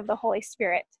blessings of the Holy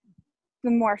Spirit.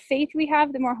 The more faith we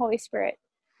have, the more Holy Spirit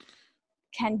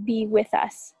can be with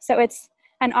us. So it's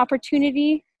an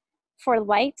opportunity for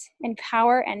light and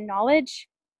power and knowledge,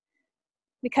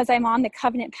 because I'm on the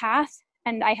covenant path,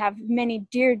 and I have many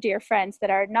dear, dear friends that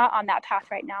are not on that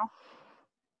path right now.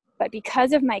 But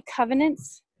because of my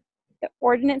covenants, the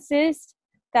ordinances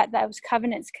that those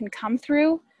covenants can come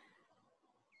through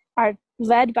are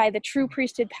led by the true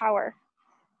priesthood power.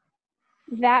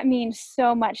 That means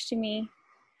so much to me.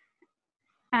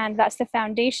 And that's the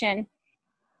foundation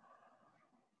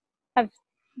of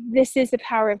this is the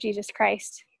power of Jesus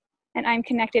Christ. And I'm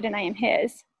connected and I am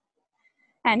his.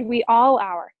 And we all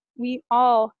are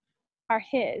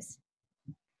his.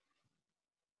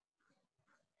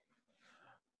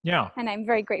 Yeah. And I'm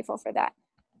very grateful for that.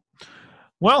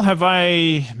 Well, have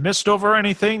I missed over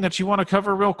anything that you want to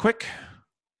cover real quick?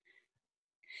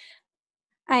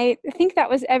 I think that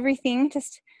was everything.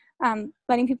 Just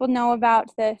letting people know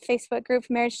about the Facebook group,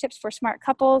 Marriage Tips for Smart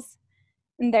Couples.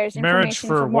 And there's information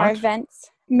for more events.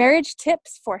 Marriage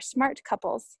Tips for Smart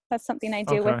Couples. That's something I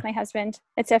do with my husband.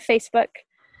 It's a Facebook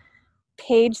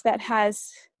page that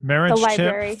has Marriage the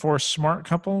library. Tip for Smart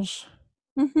Couples?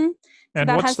 Mm-hmm.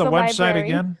 And what's the website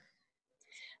again?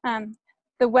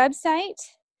 The website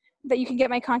that you can get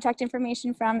my contact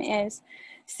information from is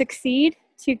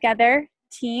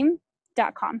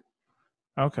succeedtogetherteam.com.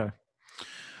 Okay.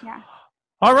 Yeah.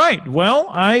 All right.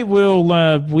 Well,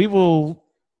 we will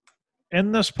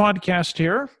end this podcast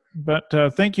here, but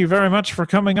thank you very much for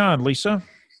coming on, Lisa.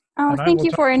 Oh, thank you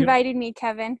for inviting me,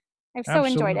 Kevin. I've so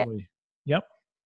enjoyed it. Yep.